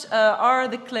course, are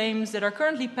the claims that are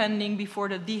currently pending before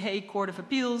the The Hague Court of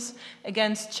Appeals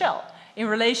against Shell in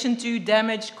relation to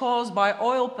damage caused by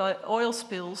oil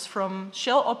spills from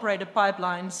Shell-operated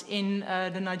pipelines in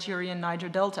the Nigerian Niger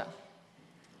Delta.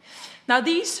 Now,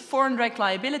 these foreign direct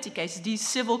liability cases, these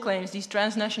civil claims, these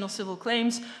transnational civil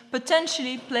claims,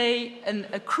 potentially play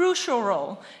a crucial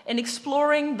role in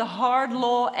exploring the hard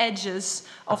law edges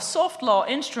of soft law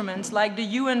instruments like the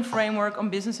UN Framework on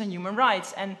Business and Human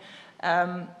Rights. And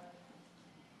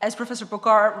as Professor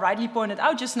Pocar rightly pointed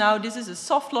out just now, this is a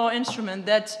soft law instrument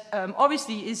that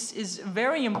obviously is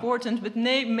very important, but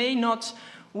may not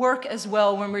work as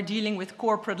well when we're dealing with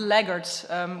corporate laggards,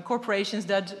 corporations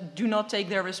that do not take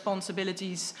their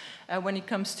responsibilities when it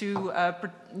comes to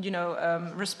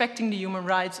respecting the human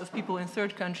rights of people in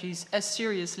third countries as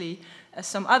seriously as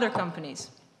some other companies.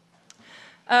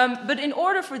 But in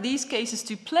order for these cases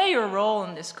to play a role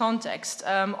in this context,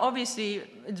 obviously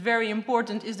it's very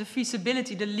important is the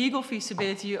feasibility, the legal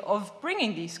feasibility of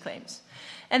bringing these claims.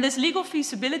 And this legal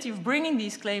feasibility of bringing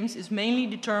these claims is mainly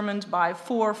determined by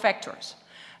four factors.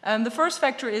 The first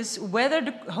factor is whether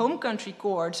the home country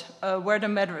court where the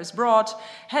matter is brought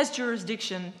has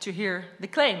jurisdiction to hear the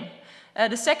claim.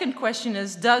 The second question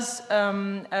is,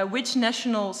 which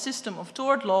national system of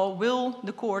tort law will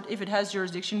the court, if it has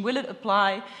jurisdiction, will it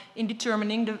apply in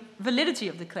determining the validity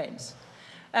of the claims?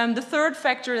 The third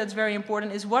factor that's very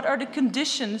important is what are the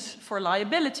conditions for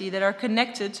liability that are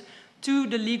connected to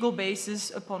the legal basis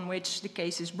upon which the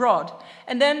case is brought.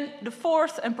 And then the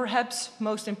fourth and perhaps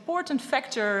most important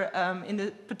factor in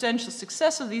the potential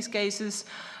success of these cases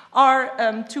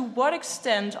are to what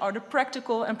extent are the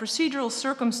practical and procedural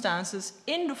circumstances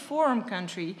in the forum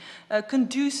country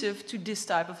conducive to this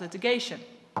type of litigation.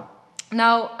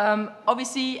 Now,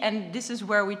 obviously, and this is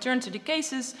where we turn to the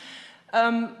cases,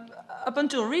 up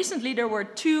until recently, there were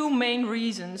two main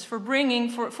reasons for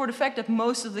the fact that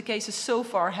most of the cases so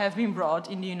far have been brought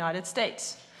in the United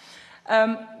States.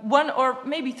 One or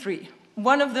maybe three.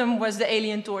 One of them was the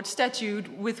Alien Tort Statute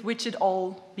with which it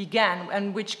all began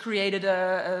and which created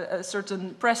a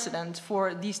certain precedent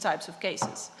for these types of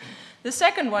cases. The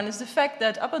second one is the fact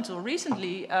that up until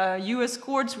recently, US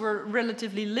courts were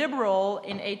relatively liberal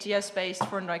in ATS-based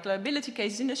foreign direct liability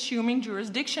cases in assuming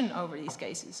jurisdiction over these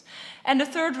cases. And the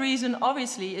third reason,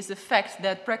 obviously, is the fact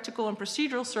that practical and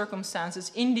procedural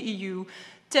circumstances in the EU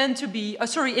tend to be,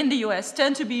 in the US,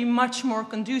 tend to be much more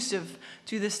conducive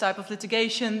to this type of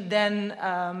litigation than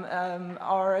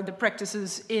are the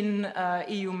practices in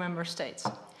EU member states.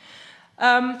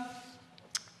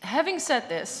 Having said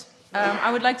this,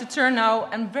 I would like to turn now,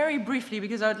 and very briefly,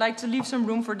 because I would like to leave some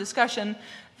room for discussion,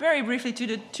 very briefly to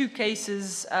the two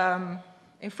cases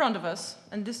in front of us.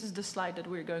 And this is the slide that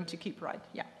we're going to keep, right?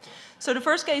 Yeah. So the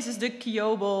first case is the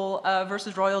Kiobel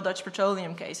versus Royal Dutch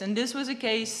Petroleum case. And this was a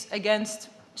case against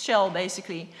Shell,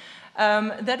 basically,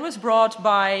 that was brought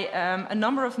by a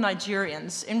number of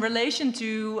Nigerians in relation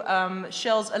to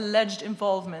Shell's alleged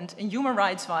involvement in human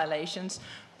rights violations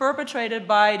perpetrated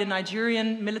by the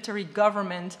Nigerian military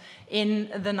government in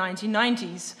the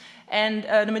 1990s. And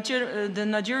the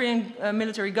Nigerian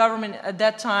military government at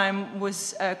that time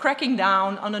was cracking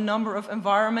down on a number of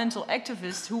environmental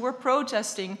activists who were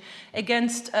protesting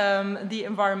against the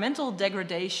environmental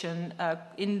degradation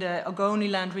in the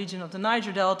Ogoniland region of the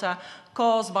Niger Delta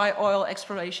caused by oil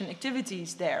exploration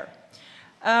activities there.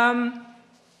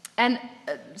 And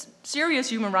serious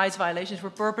human rights violations were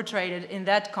perpetrated in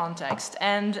that context.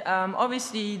 And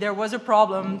obviously there was a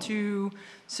problem to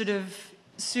sort of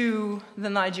sue the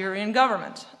Nigerian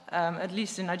government, at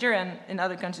least in Nigeria and in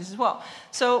other countries as well.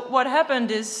 So what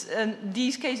happened is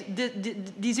these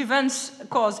events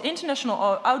caused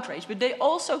international outrage, but they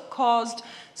also caused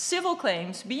civil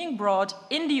claims being brought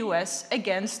in the US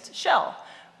against Shell,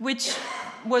 which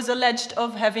was alleged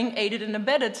of having aided and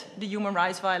abetted the human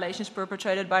rights violations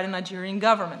perpetrated by the Nigerian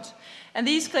government. And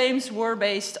these claims were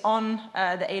based on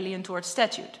the Alien Tort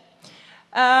Statute.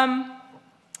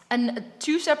 And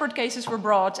two separate cases were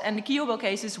brought, and the Kyobo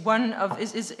case is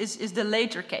the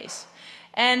later case.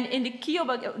 And in the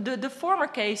Kyobo, the former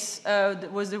case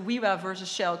was the Wiwa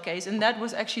versus Shell case, and that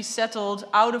was actually settled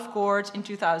out of court in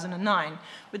 2009.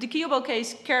 But the Kyobo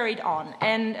case carried on,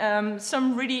 and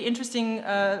some really interesting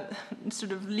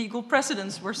sort of legal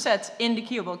precedents were set in the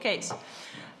Kyobo case.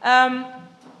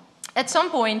 At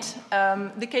some point,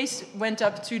 the case went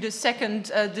up to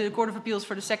the Court of Appeals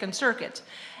for the Second Circuit,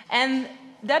 and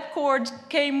that court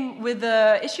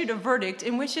issued a verdict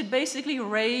in which it basically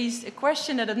raised a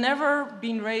question that had never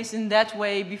been raised in that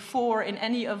way before in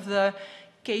any of the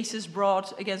cases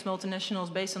brought against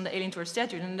multinationals based on the Alien Tort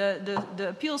Statute. And the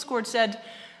appeals court said,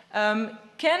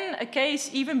 can a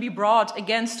case even be brought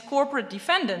against corporate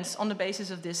defendants on the basis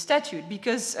of this statute?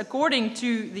 Because according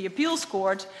to the appeals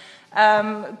court,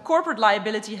 corporate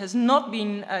liability has not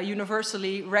been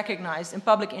universally recognized in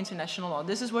public international law.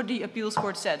 This is what the appeals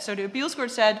court said. So the appeals court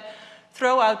said,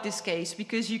 throw out this case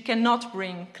because you cannot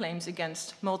bring claims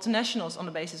against multinationals on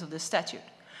the basis of this statute.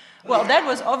 Well, that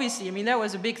was obviously, I mean, that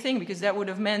was a big thing because that would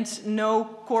have meant no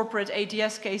corporate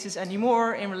ATS cases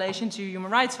anymore in relation to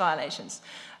human rights violations.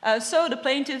 So the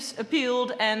plaintiffs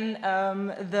appealed and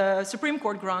the Supreme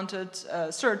Court granted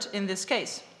cert in this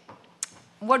case.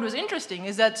 What was interesting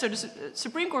is that the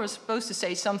Supreme Court was supposed to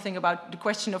say something about the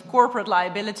question of corporate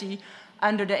liability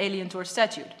under the Alien Tort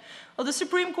Statute. Well, the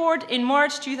Supreme Court in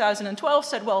March 2012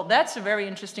 said, well, that's a very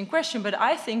interesting question, but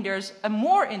I think there's a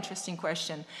more interesting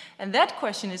question. And that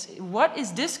question is, what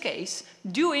is this case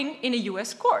doing in a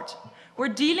US court? We're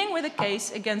dealing with a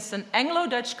case against an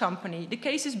Anglo-Dutch company. The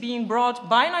case is being brought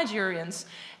by Nigerians,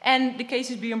 and the case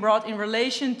is being brought in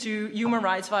relation to human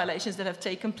rights violations that have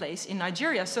taken place in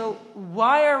Nigeria. So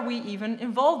why are we even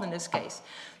involved in this case?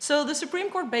 So the Supreme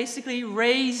Court basically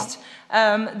raised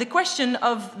the question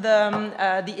of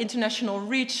the international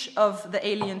reach of the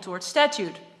Alien Tort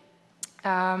Statute.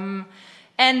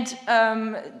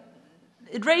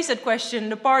 It raised that question,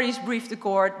 the parties briefed the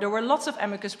court, there were lots of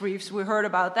amicus briefs, we heard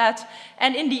about that,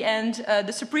 and in the end,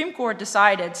 the Supreme Court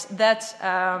decided that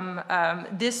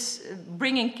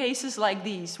bringing cases like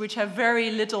these, which have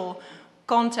very little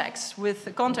contact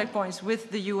points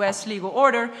with the US legal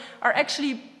order, are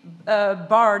actually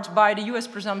barred by the US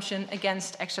presumption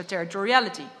against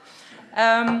extraterritoriality.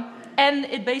 And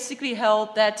it basically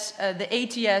held that the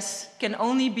ATS can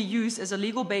only be used as a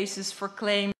legal basis for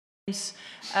claims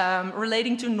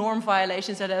relating to norm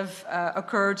violations that have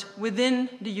occurred within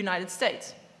the United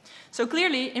States. So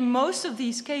clearly, in most of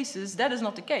these cases, that is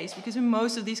not the case, because in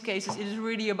most of these cases, it is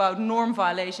really about norm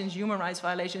violations, human rights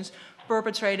violations,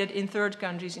 perpetrated in third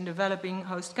countries, in developing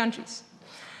host countries.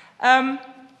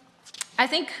 I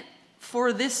think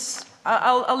for this,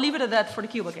 I'll leave it at that for the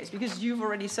Cuba case, because you've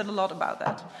already said a lot about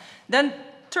that. Then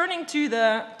turning to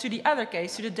the other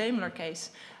case, to the Daimler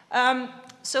case.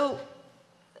 So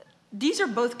these are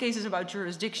both cases about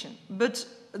jurisdiction, but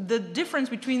the difference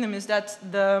between them is that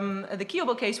the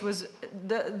Kyobo case was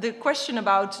the question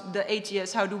about the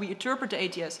ATS, how do we interpret the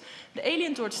ATS? The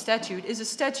Alien Tort Statute is a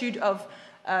statute of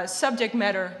subject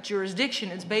matter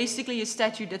jurisdiction. It's basically a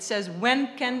statute that says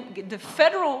when can the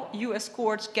federal US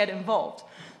courts get involved.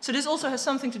 So this also has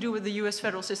something to do with the US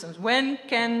federal systems. When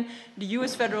can the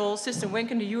US federal system, when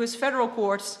can the US federal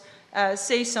courts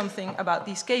say something about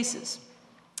these cases?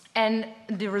 And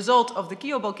the result of the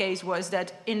Kyobo case was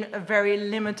that in a very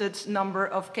limited number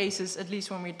of cases, at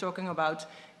least when we're talking about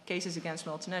cases against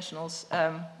multinationals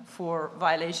for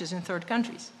violations in third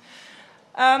countries.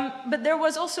 But there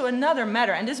was also another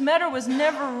matter, and this matter was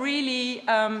never really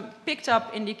picked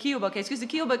up in the Kyobo case, because the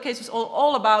Kyobo case was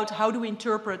all about how do we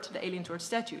interpret the Alien Tort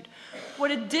Statute.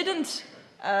 What it didn't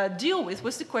deal with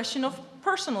was the question of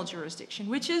personal jurisdiction,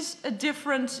 which is a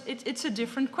different, it's a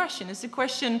different question. It's the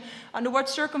question, under what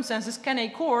circumstances can a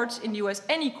court in the US,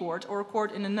 any court, or a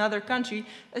court in another country,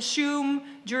 assume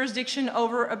jurisdiction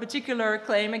over a particular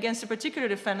claim against a particular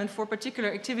defendant for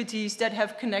particular activities that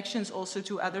have connections also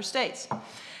to other states.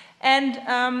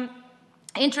 And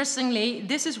interestingly,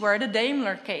 this is where the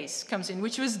Daimler case comes in,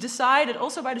 which was decided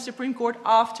also by the Supreme Court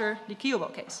after the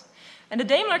Kyobo case. And the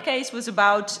Daimler case was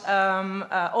about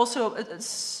also a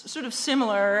sort of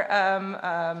similar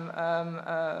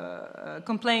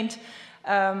complaint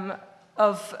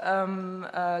of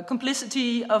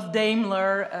complicity of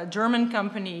Daimler, a German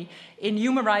company, in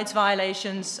human rights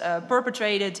violations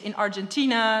perpetrated in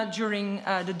Argentina during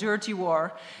the Dirty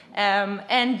War.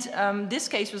 This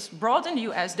case was brought in the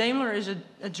US. Daimler is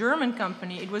a German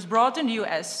company. It was brought in the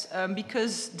US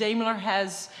because Daimler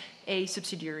has a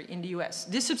subsidiary in the US.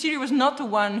 This subsidiary was not the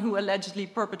one who allegedly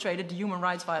perpetrated the human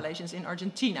rights violations in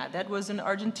Argentina. That was an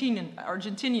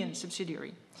Argentinian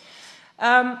subsidiary.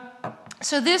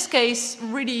 So this case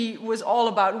really was all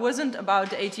about, wasn't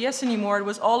about the ATS anymore, it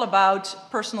was all about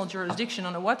personal jurisdiction,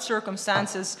 under what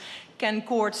circumstances can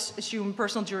courts assume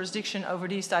personal jurisdiction over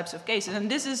these types of cases. And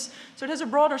this is, so it has a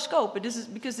broader scope, but this is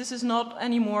because this is not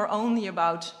anymore only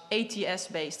about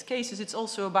ATS-based cases, it's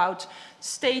also about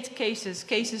state cases,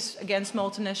 cases against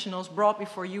multinationals brought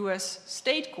before US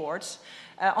state courts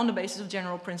on the basis of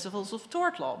general principles of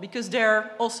tort law, because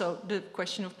there also the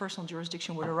question of personal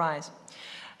jurisdiction would arise.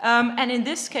 And in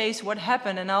this case, what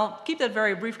happened, and I'll keep that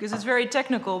very brief because it's very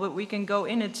technical, but we can go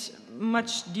in it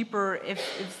much deeper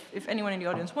if anyone in the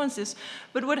audience wants this.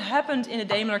 But what happened in the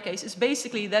Daimler case is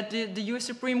basically that the US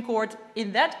Supreme Court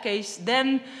in that case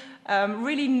then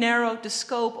really narrowed the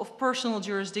scope of personal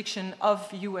jurisdiction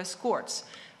of US courts.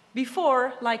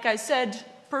 Before, like I said,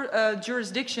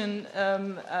 jurisdiction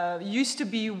used to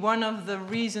be one of the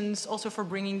reasons also for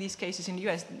bringing these cases in the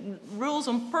US. Rules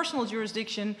on personal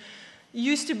jurisdiction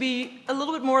used to be a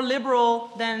little bit more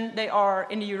liberal than they are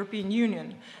in the European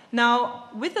Union. Now,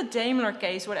 with the Daimler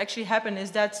case, what actually happened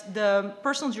is that the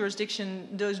personal jurisdiction,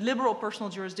 those liberal personal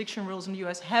jurisdiction rules in the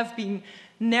US have been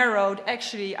narrowed,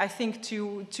 actually, I think,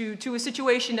 to a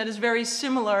situation that is very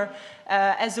similar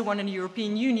as the one in the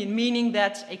European Union, meaning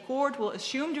that a court will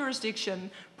assume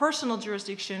jurisdiction, personal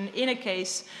jurisdiction, in a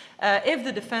case if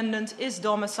the defendant is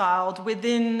domiciled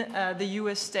within the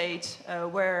US state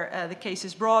where the case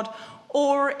is brought,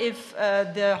 or if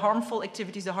the harmful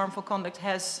activities, the harmful conduct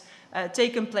has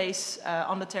taken place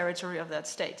on the territory of that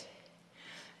state.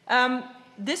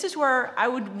 This is where I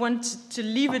would want to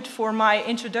leave it for my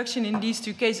introduction in these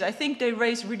two cases. I think they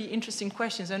raise really interesting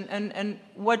questions, and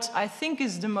what I think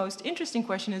is the most interesting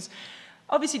question is,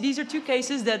 obviously these are two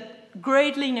cases that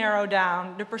greatly narrow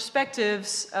down the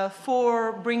perspectives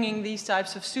for bringing these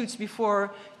types of suits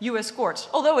before US courts,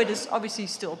 although it is obviously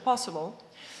still possible.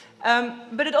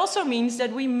 But it also means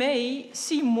that we may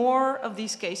see more of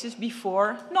these cases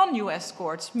before non-US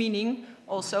courts, meaning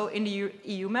also in the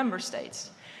EU member states.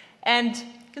 And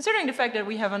considering the fact that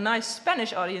we have a nice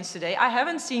Spanish audience today, I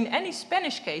haven't seen any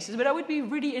Spanish cases, but I would be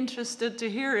really interested to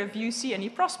hear if you see any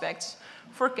prospects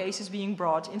for cases being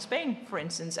brought in Spain, for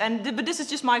instance. But this is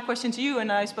just my question to you,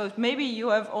 and I suppose maybe you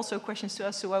have also questions to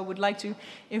us, so I would like to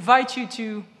invite you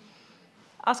to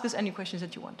ask us any questions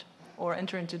that you want, or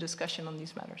enter into discussion on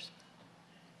these matters.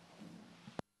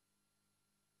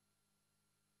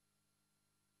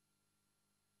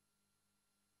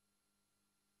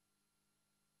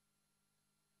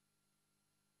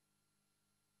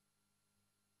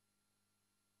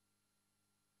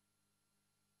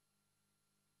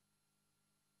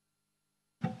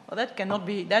 Well, that cannot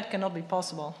be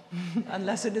possible,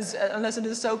 unless it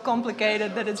is so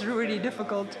complicated that it's really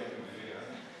difficult.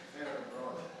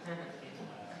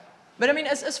 But I mean,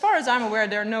 as far as I'm aware,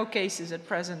 there are no cases at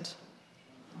present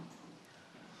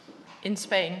in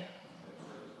Spain.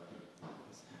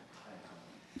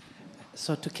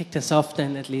 So to kick this off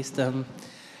then, at least,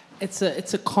 it's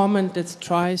a comment that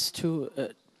tries to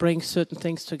bring certain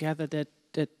things together that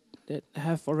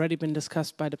have already been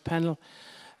discussed by the panel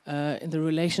in the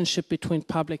relationship between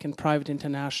public and private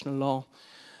international law.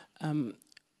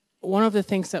 One of the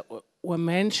things that were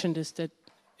mentioned is that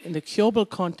in the Kyobo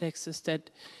context is that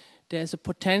there's a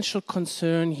potential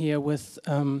concern here with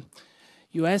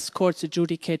US courts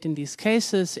adjudicating these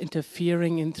cases,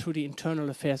 interfering through the internal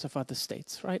affairs of other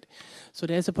states, right? So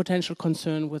there's a potential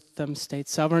concern with state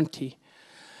sovereignty.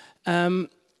 To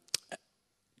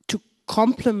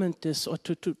complement this, or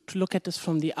to look at this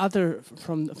from the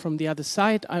other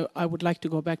side, I would like to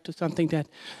go back to something that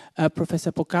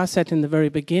Professor Pocar said in the very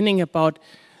beginning about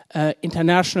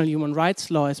international human rights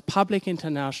law as public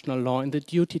international law and the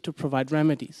duty to provide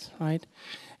remedies, right?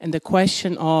 And the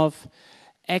question of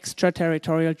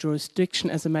extraterritorial jurisdiction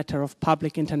as a matter of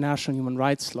public international human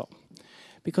rights law.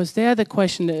 Because there the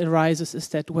question that arises is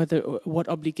that what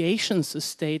obligations a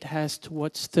state has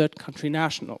towards third country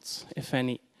nationals, if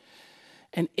any.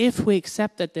 And if we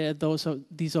accept that there are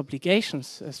these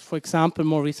obligations, as for example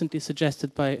more recently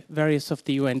suggested by various of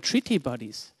the UN treaty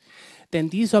bodies, then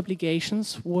these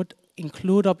obligations would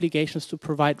include obligations to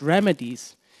provide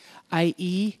remedies,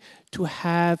 i.e. to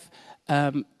have,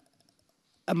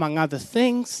 among other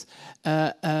things,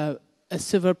 a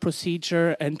civil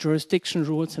procedure and jurisdiction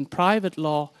rules in private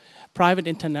law, private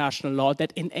international law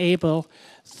that enable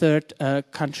third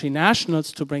country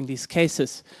nationals to bring these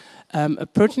cases. A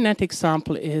pertinent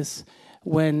example is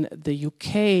when the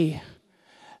UK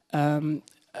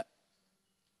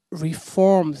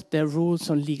reformed their rules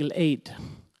on legal aid.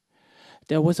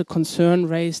 There was a concern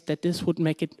raised that this would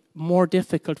make it more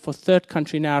difficult for third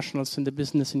country nationals in the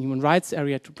business and human rights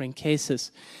area to bring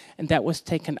cases. And that was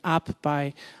taken up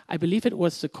by, I believe it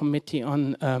was the Committee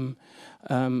on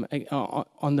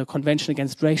the Convention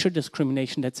Against Racial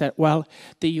Discrimination that said, well,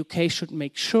 the UK should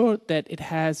make sure that it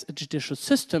has a judicial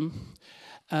system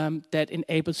that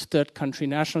enables third country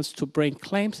nationals to bring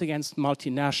claims against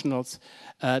multinationals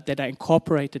that are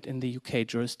incorporated in the UK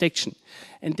jurisdiction.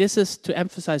 And this is, to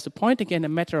emphasize the point again, a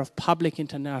matter of public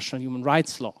international human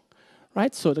rights law.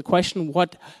 Right? So the question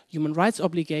what human rights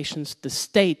obligations the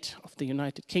state of the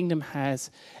United Kingdom has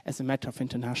as a matter of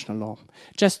international law.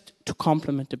 Just to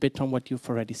complement a bit on what you've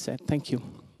already said. Thank you.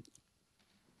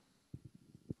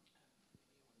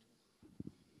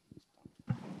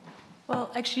 Well,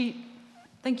 actually,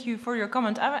 thank you for your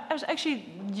comment. I was actually,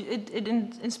 it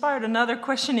inspired another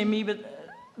question in me, but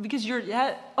because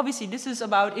obviously this is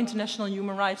about international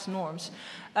human rights norms,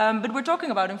 but we're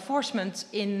talking about enforcement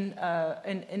in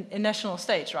national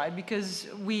states, right? Because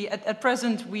at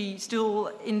present we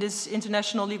still in this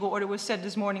international legal order was said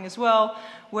this morning as well,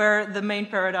 where the main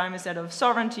paradigm is that of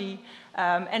sovereignty,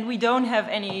 and we don't have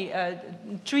any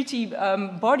treaty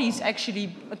bodies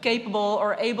actually capable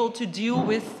or able to deal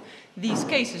with these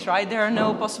cases, right? There are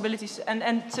no possibilities,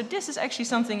 and so this is actually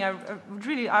something I would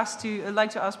really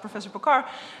like to ask Professor Pocar.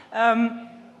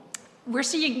 We're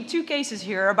seeing two cases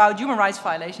here about human rights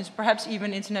violations, perhaps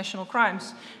even international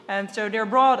crimes, and so they're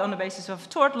brought on the basis of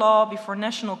tort law before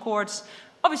national courts.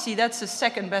 Obviously, that's the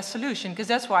second best solution, because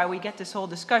that's why we get this whole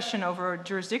discussion over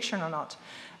jurisdiction or not.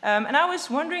 And I was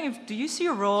wondering, do you see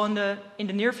a role in the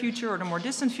near future or the more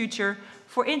distant future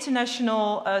for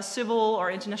international civil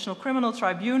or international criminal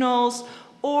tribunals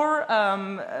or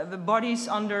the bodies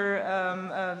under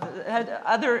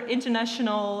other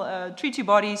international treaty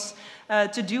bodies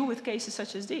to deal with cases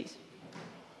such as these?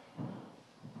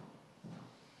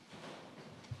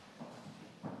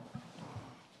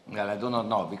 Well, I do not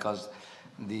know, because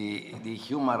the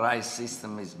human rights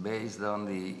system is based on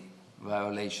the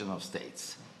violation of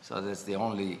states. So that's the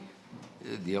only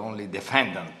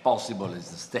defendant possible is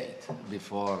the state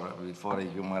before a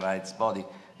human rights body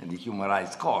and the human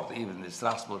rights court. Even the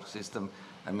Strasbourg system,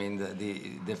 I mean, the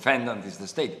defendant is the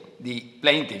state. The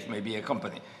plaintiff may be a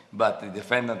company, but the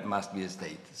defendant must be a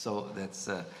state. So that's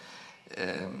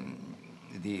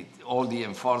all the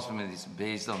enforcement is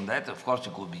based on that. Of course,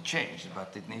 it could be changed,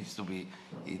 but it needs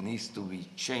to be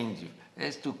changed.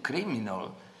 As to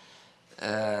criminal,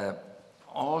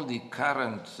 all the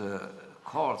current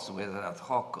courts, whether ad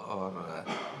hoc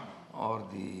or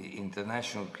the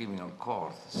International Criminal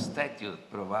Court,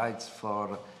 statute provides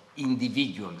for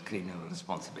individual criminal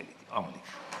responsibility only.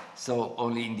 So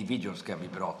only individuals can be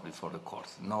brought before the court,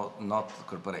 not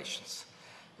corporations,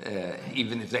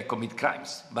 even if they commit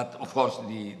crimes. But of course,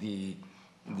 the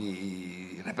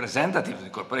representative of the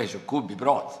corporation could be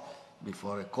brought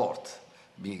before a court,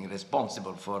 being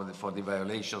responsible for the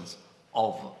violations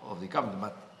of the company,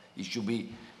 but it should be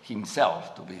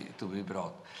himself to be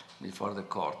brought before the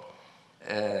court.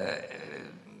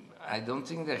 I don't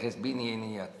think there has been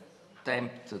any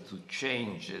attempt to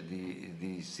change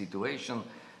the situation.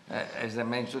 As I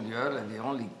mentioned earlier, the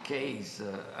only case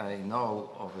I know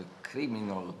of a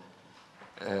criminal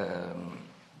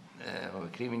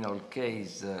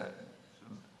case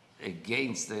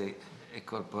against a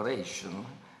corporation,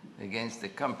 against a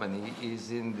company,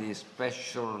 is in the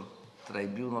Special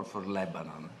Tribunal for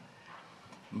Lebanon.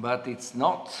 But it's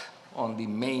not on the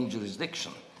main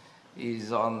jurisdiction.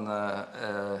 It's on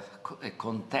a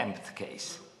contempt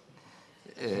case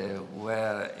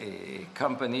where a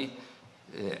company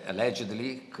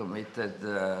allegedly committed,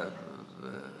 a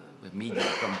media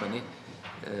company,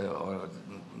 or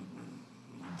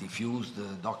diffused,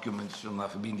 the documents should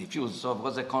not have been diffused. So it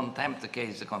was a contempt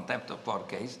case, a contempt of court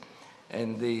case,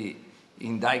 and the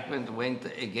indictment went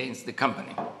against the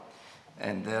company.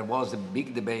 And there was a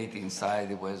big debate inside,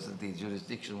 the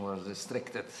jurisdiction was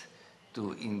restricted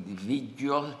to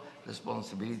individual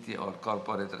responsibility or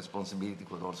corporate responsibility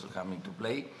could also come into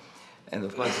play. And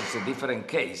of course, it's a different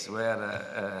case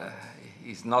where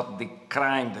it's not the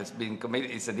crime that's been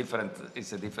committed, it's a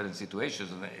different situation.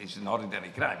 It's an ordinary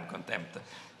crime. Contempt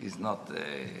is not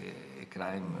a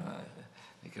crime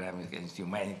against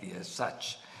humanity as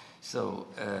such. So,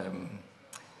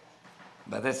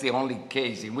 but that's the only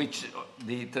case in which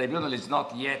the tribunal has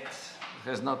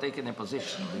not taken a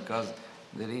position, because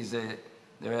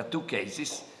there are two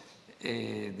cases.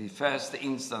 The first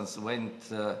instance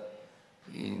went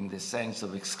in the sense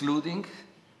of excluding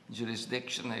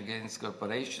jurisdiction against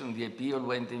corporation. The appeal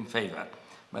went in favor.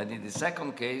 But in the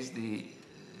second case, the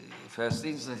first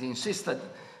instance insisted,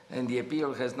 and the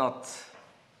appeal has not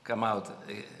come out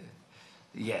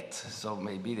yet. So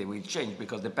maybe they will change,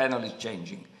 because the panel is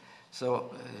changing.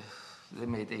 So they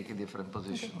may take a different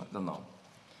position. Okay. I don't know.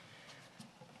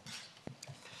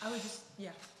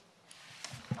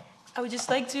 I would just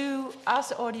like to ask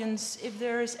the audience if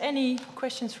there is any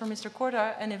questions for Mr.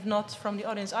 Korta, and if not from the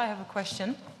audience, I have a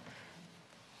question.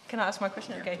 Can I ask my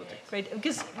question? Okay, great.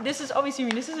 Because this is obviously,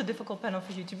 this is a difficult panel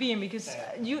for you to be in, because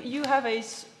you have a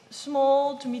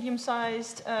small to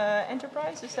medium-sized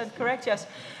enterprise. Is that correct? Yes.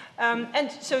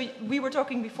 And so we were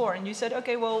talking before, and you said,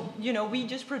 okay, well, we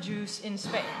just produce in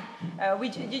Spain.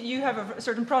 You have a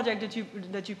certain project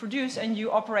that you produce, and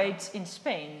you operate in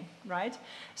Spain, right?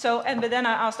 So, but then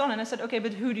I asked on, and I said, okay,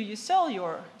 but who do you sell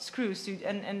your screws to,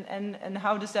 and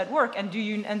how does that work? And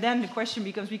then the question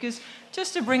becomes, because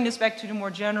just to bring this back to the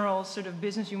more general sort of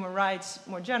business human rights,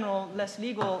 more general, less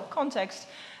legal context.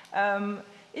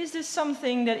 Is this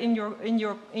something that in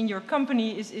your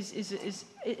company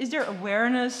is there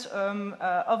awareness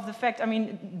of the fact? I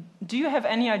mean, do you have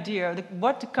any idea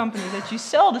what the company that you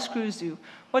sell the screws to,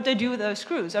 what they do with those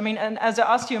screws? I mean, and as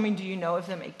I asked you, I mean, do you know if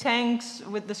they make tanks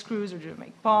with the screws, or do they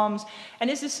make bombs? And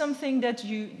is this something that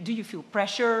do you feel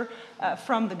pressure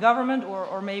from the government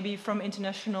or maybe from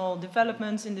international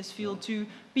developments in this field to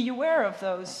be aware of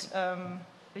those? And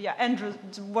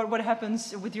what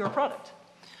happens with your product?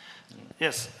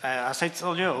 Yes, as I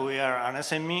told you, we are an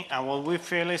SME, and what we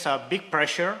feel is a big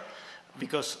pressure,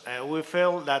 because we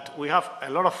feel that we have a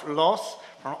lot of laws,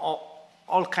 from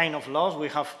all kind of laws. We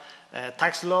have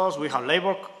tax laws, we have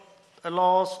labor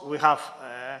laws, we have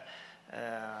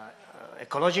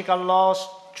ecological laws.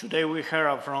 Today we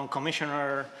heard from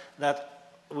Commissioner that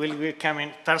will be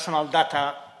coming, personal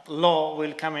data law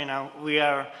will come in, and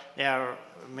they are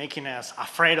making us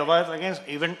afraid of it again,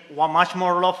 even one much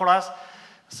more law for us.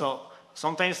 So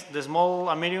sometimes the small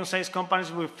and medium-sized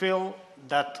companies will feel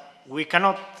that we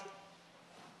cannot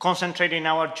concentrate in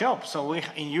our job. So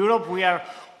in Europe, we are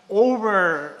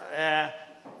over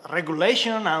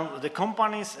regulation, and the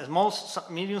companies, small,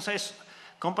 medium-sized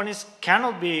companies,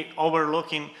 cannot be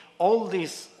overlooking all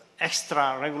these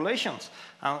extra regulations.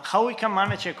 And how we can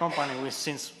manage a company with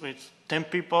 10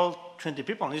 people, 20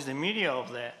 people is the median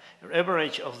of the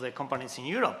average of the companies in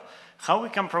Europe. How we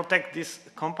can protect these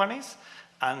companies?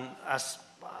 And as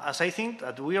I think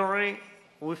that we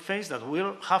face that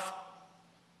we'll have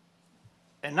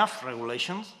enough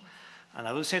regulations, and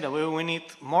I will say that we need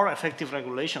more effective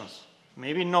regulations.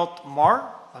 Maybe not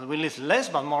more, but we need less,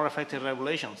 but more effective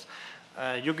regulations.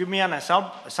 You give me an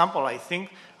example. I think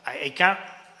I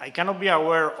cannot be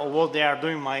aware of what they are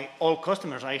doing my all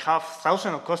customers. I have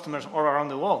thousands of customers all around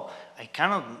the world. I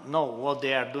cannot know what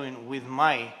they are doing with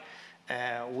my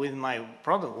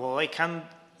product. What I can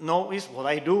know is what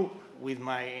I do with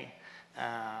my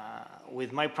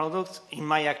products in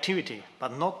my activity,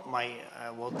 but not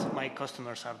what my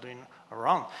customers are doing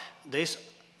around. This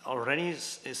already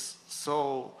is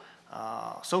so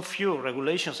few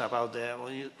regulations about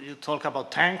you talk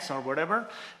about tanks or whatever.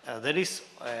 There is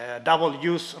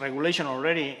double-use regulation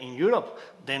already in Europe.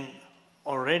 Then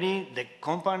already the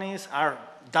companies are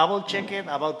double-checking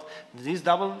about these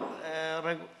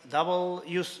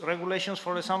double-use regulations,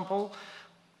 for example.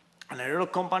 And a lot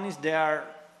of companies, they are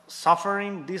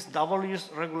suffering these double-use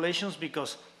regulations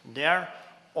because they are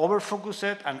over-focused,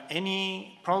 and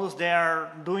any products they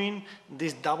are doing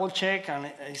this double-check,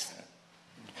 and it's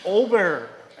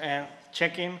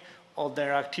over-checking of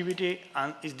their activity,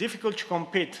 and it's difficult to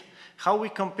compete. How we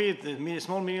compete, the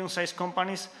small, medium-sized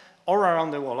companies all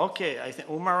around the world? Okay, I think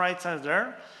human rights are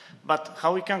there, but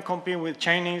how we can compete with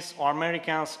Chinese or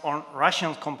Americans or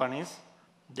Russian companies?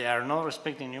 They are not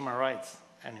respecting human rights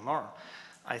anymore.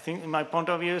 I think my point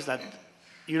of view is that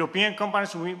European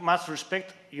companies, we must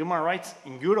respect human rights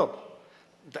in Europe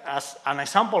as an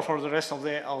example for the rest of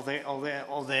the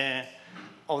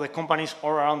companies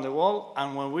all around the world.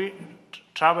 And when we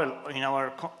travel in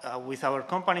with our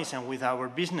companies and with our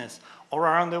business all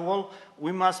around the world,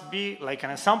 we must be like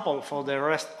an example for the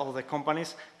rest of the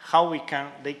companies how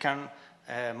they can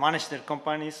manage their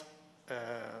companies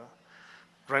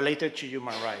related to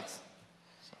human rights.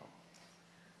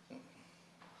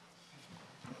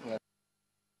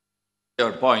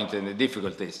 Your point and the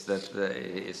difficulties that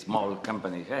a small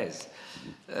company has.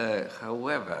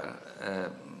 However,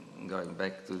 going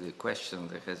back to the question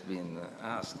that has been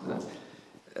asked,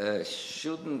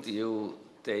 shouldn't you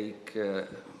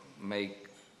make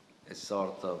a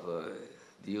sort of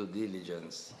due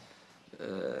diligence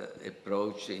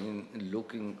approach in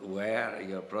looking where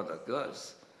your product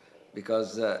goes?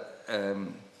 Because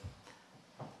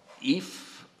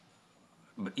if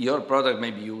your product may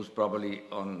be used probably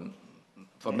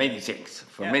for many things,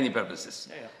 for many purposes,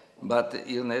 but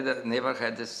you never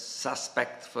had a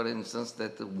suspect, for instance,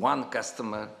 that one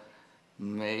customer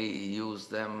may use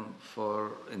them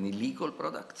for an illegal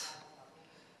product.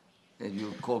 And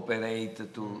you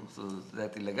cooperate to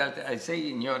that illegality. I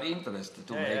say in your interest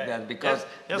to make that, because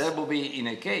that would be, in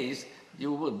a case,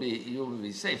 you will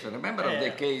be safe. Remember of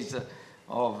the case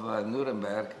of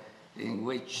Nuremberg, in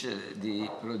which the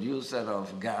producer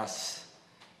of gas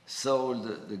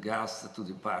sold the gas to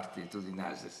the party, to the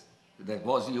Nazis, that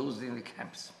was used in the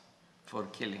camps for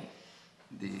killing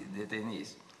the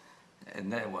detainees.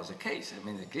 And that was a case. I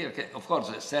mean, a clear case. Of course,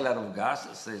 a seller of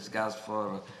gas says gas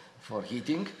for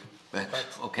heating, but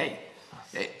okay.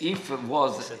 If it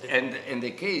was, and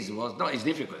the case was, no, it's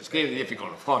difficult. It's clearly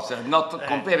difficult, of course. Not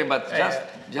comparing, but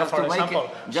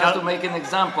just to make an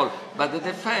example. But the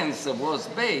defense was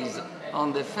based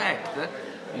on the fact that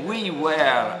we were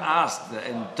asked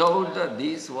and told that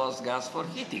this was gas for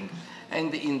heating,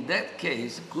 and in that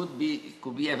case could be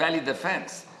a valid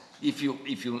defense if you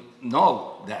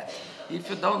know that. If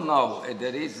you don't know,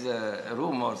 there is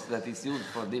rumors that it's used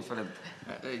for different.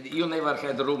 You never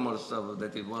had rumors of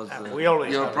that it was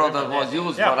your product was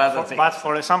used for other things. But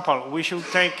for example, we should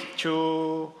take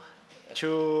to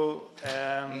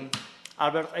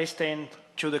Albert Einstein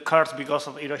to the curse because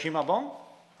of Hiroshima bomb.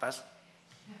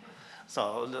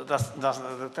 So that's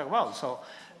well. So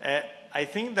I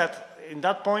think that in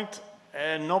that point,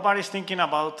 nobody's thinking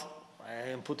about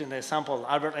putting the example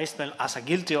Albert Einstein as a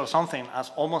guilty or something, as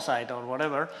homicide or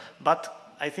whatever.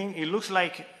 But I think it looks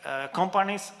like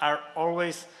companies are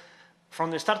always,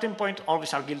 from the starting point,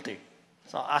 always are guilty.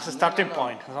 So as a starting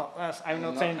point, I'm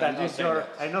not saying that this is your.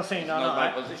 I'm not saying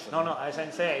no. As I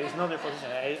say, it's not the position.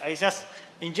 I just,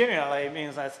 in general, I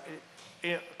mean that.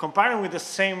 Comparing with the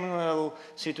same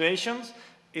situations,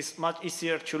 it's much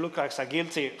easier to look as a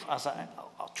guilty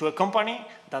to a company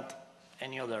than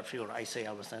any other figure. I say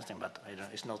Albert Einstein, but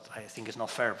it's not. I think it's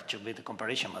not fair to make the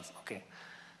comparison. But okay.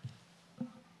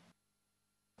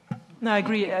 No, I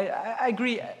agree. I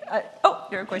agree.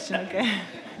 Your question. Okay.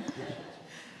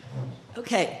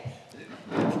 Okay.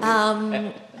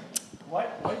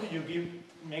 Why did you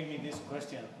make me this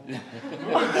question?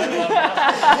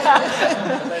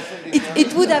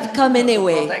 It would have come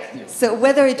anyway. So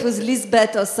whether it was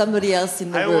Liesbeth or somebody else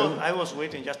in the room. I was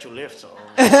waiting just to leave. So.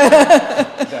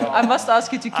 I must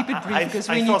ask you to keep it brief because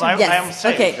we need to. I am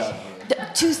safe. Okay.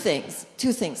 Two things.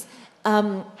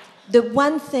 The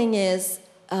one thing is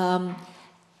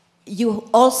you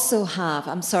also have.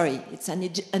 I'm sorry. It's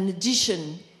an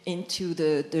addition into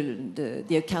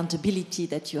the accountability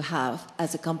that you have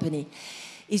as a company,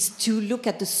 is to look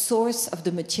at the source of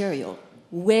the material.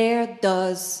 Where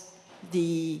does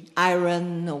the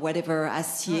iron or whatever,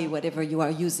 acier, whatever you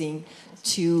are using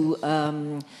to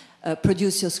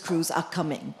produce your screws are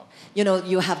coming? You know,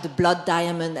 you have the blood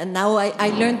diamond, and now I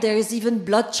learned there is even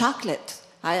blood chocolate.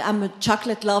 I'm a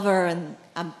chocolate lover, and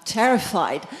I'm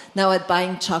terrified now at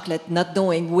buying chocolate, not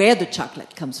knowing where the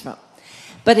chocolate comes from.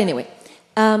 But anyway,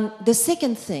 the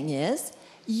second thing is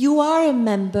you are a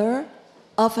member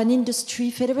of an industry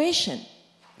federation.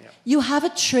 Yeah. You have a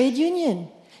trade union.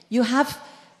 You have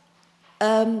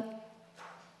a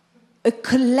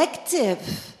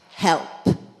collective help.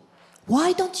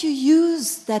 Why don't you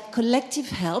use that collective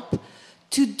help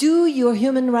to do your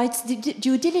human rights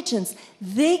due diligence?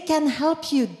 They can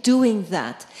help you doing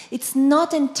that. It's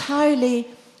not entirely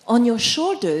on your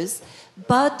shoulders,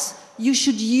 but you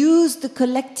should use the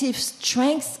collective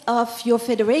strength of your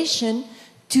federation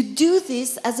to do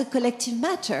this as a collective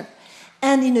matter.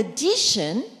 And in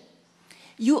addition,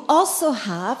 you also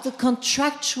have the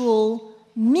contractual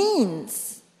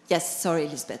means. Yes, sorry,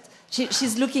 Liesbeth.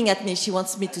 She's looking at me. She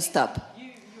wants me to stop. Your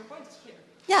point is clear.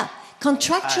 Yeah,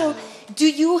 contractual. Do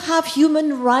you have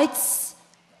human rights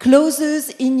clauses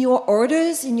in your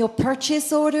orders, in your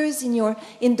purchase orders,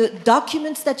 in the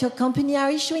documents that your company are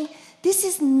issuing? This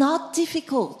is not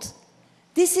difficult.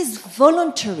 This is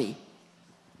voluntary.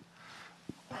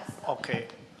 Okay,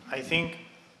 I think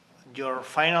your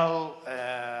final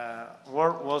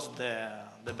word was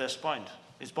the best point.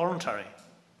 It's voluntary.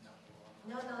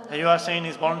 No. You are saying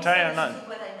it's voluntary or not?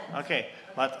 Okay,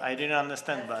 but I didn't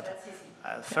understand. But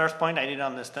first point, I didn't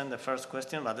understand the first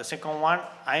question. But the second one,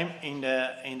 I'm in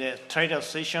the trade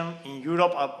association in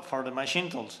Europe for the machine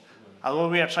tools. That's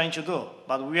what we are trying to do,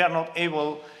 but we are not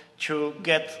able to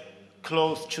get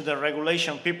close to the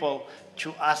regulation people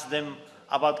to ask them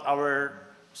about our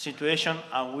situation,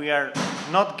 and we are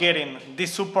not getting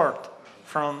this support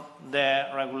from the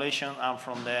regulation and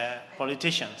from the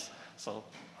politicians. So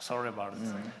sorry about it.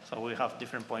 So we have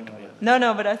different point of view.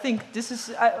 No, but I think this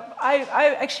is,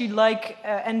 I actually like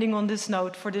ending on this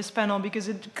note for this panel, because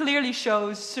it clearly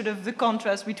shows sort of the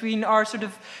contrast between our sort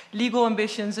of legal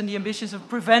ambitions and the ambitions of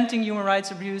preventing human rights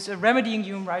abuse, remedying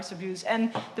human rights abuse,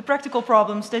 and the practical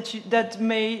problems that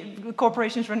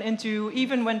corporations run into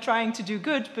even when trying to do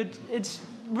good, but it's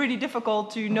really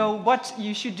difficult to know what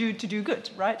you should do to do good,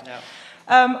 right? Yeah.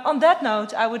 On that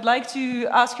note, I would like to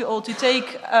ask you all to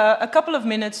take a couple of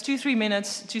minutes, 2-3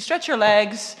 minutes, to stretch your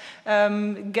legs,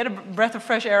 get a breath of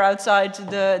fresh air outside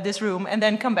this room, and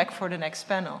then come back for the next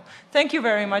panel. Thank you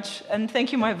very much, and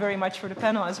thank you very much for the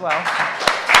panel as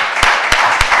well.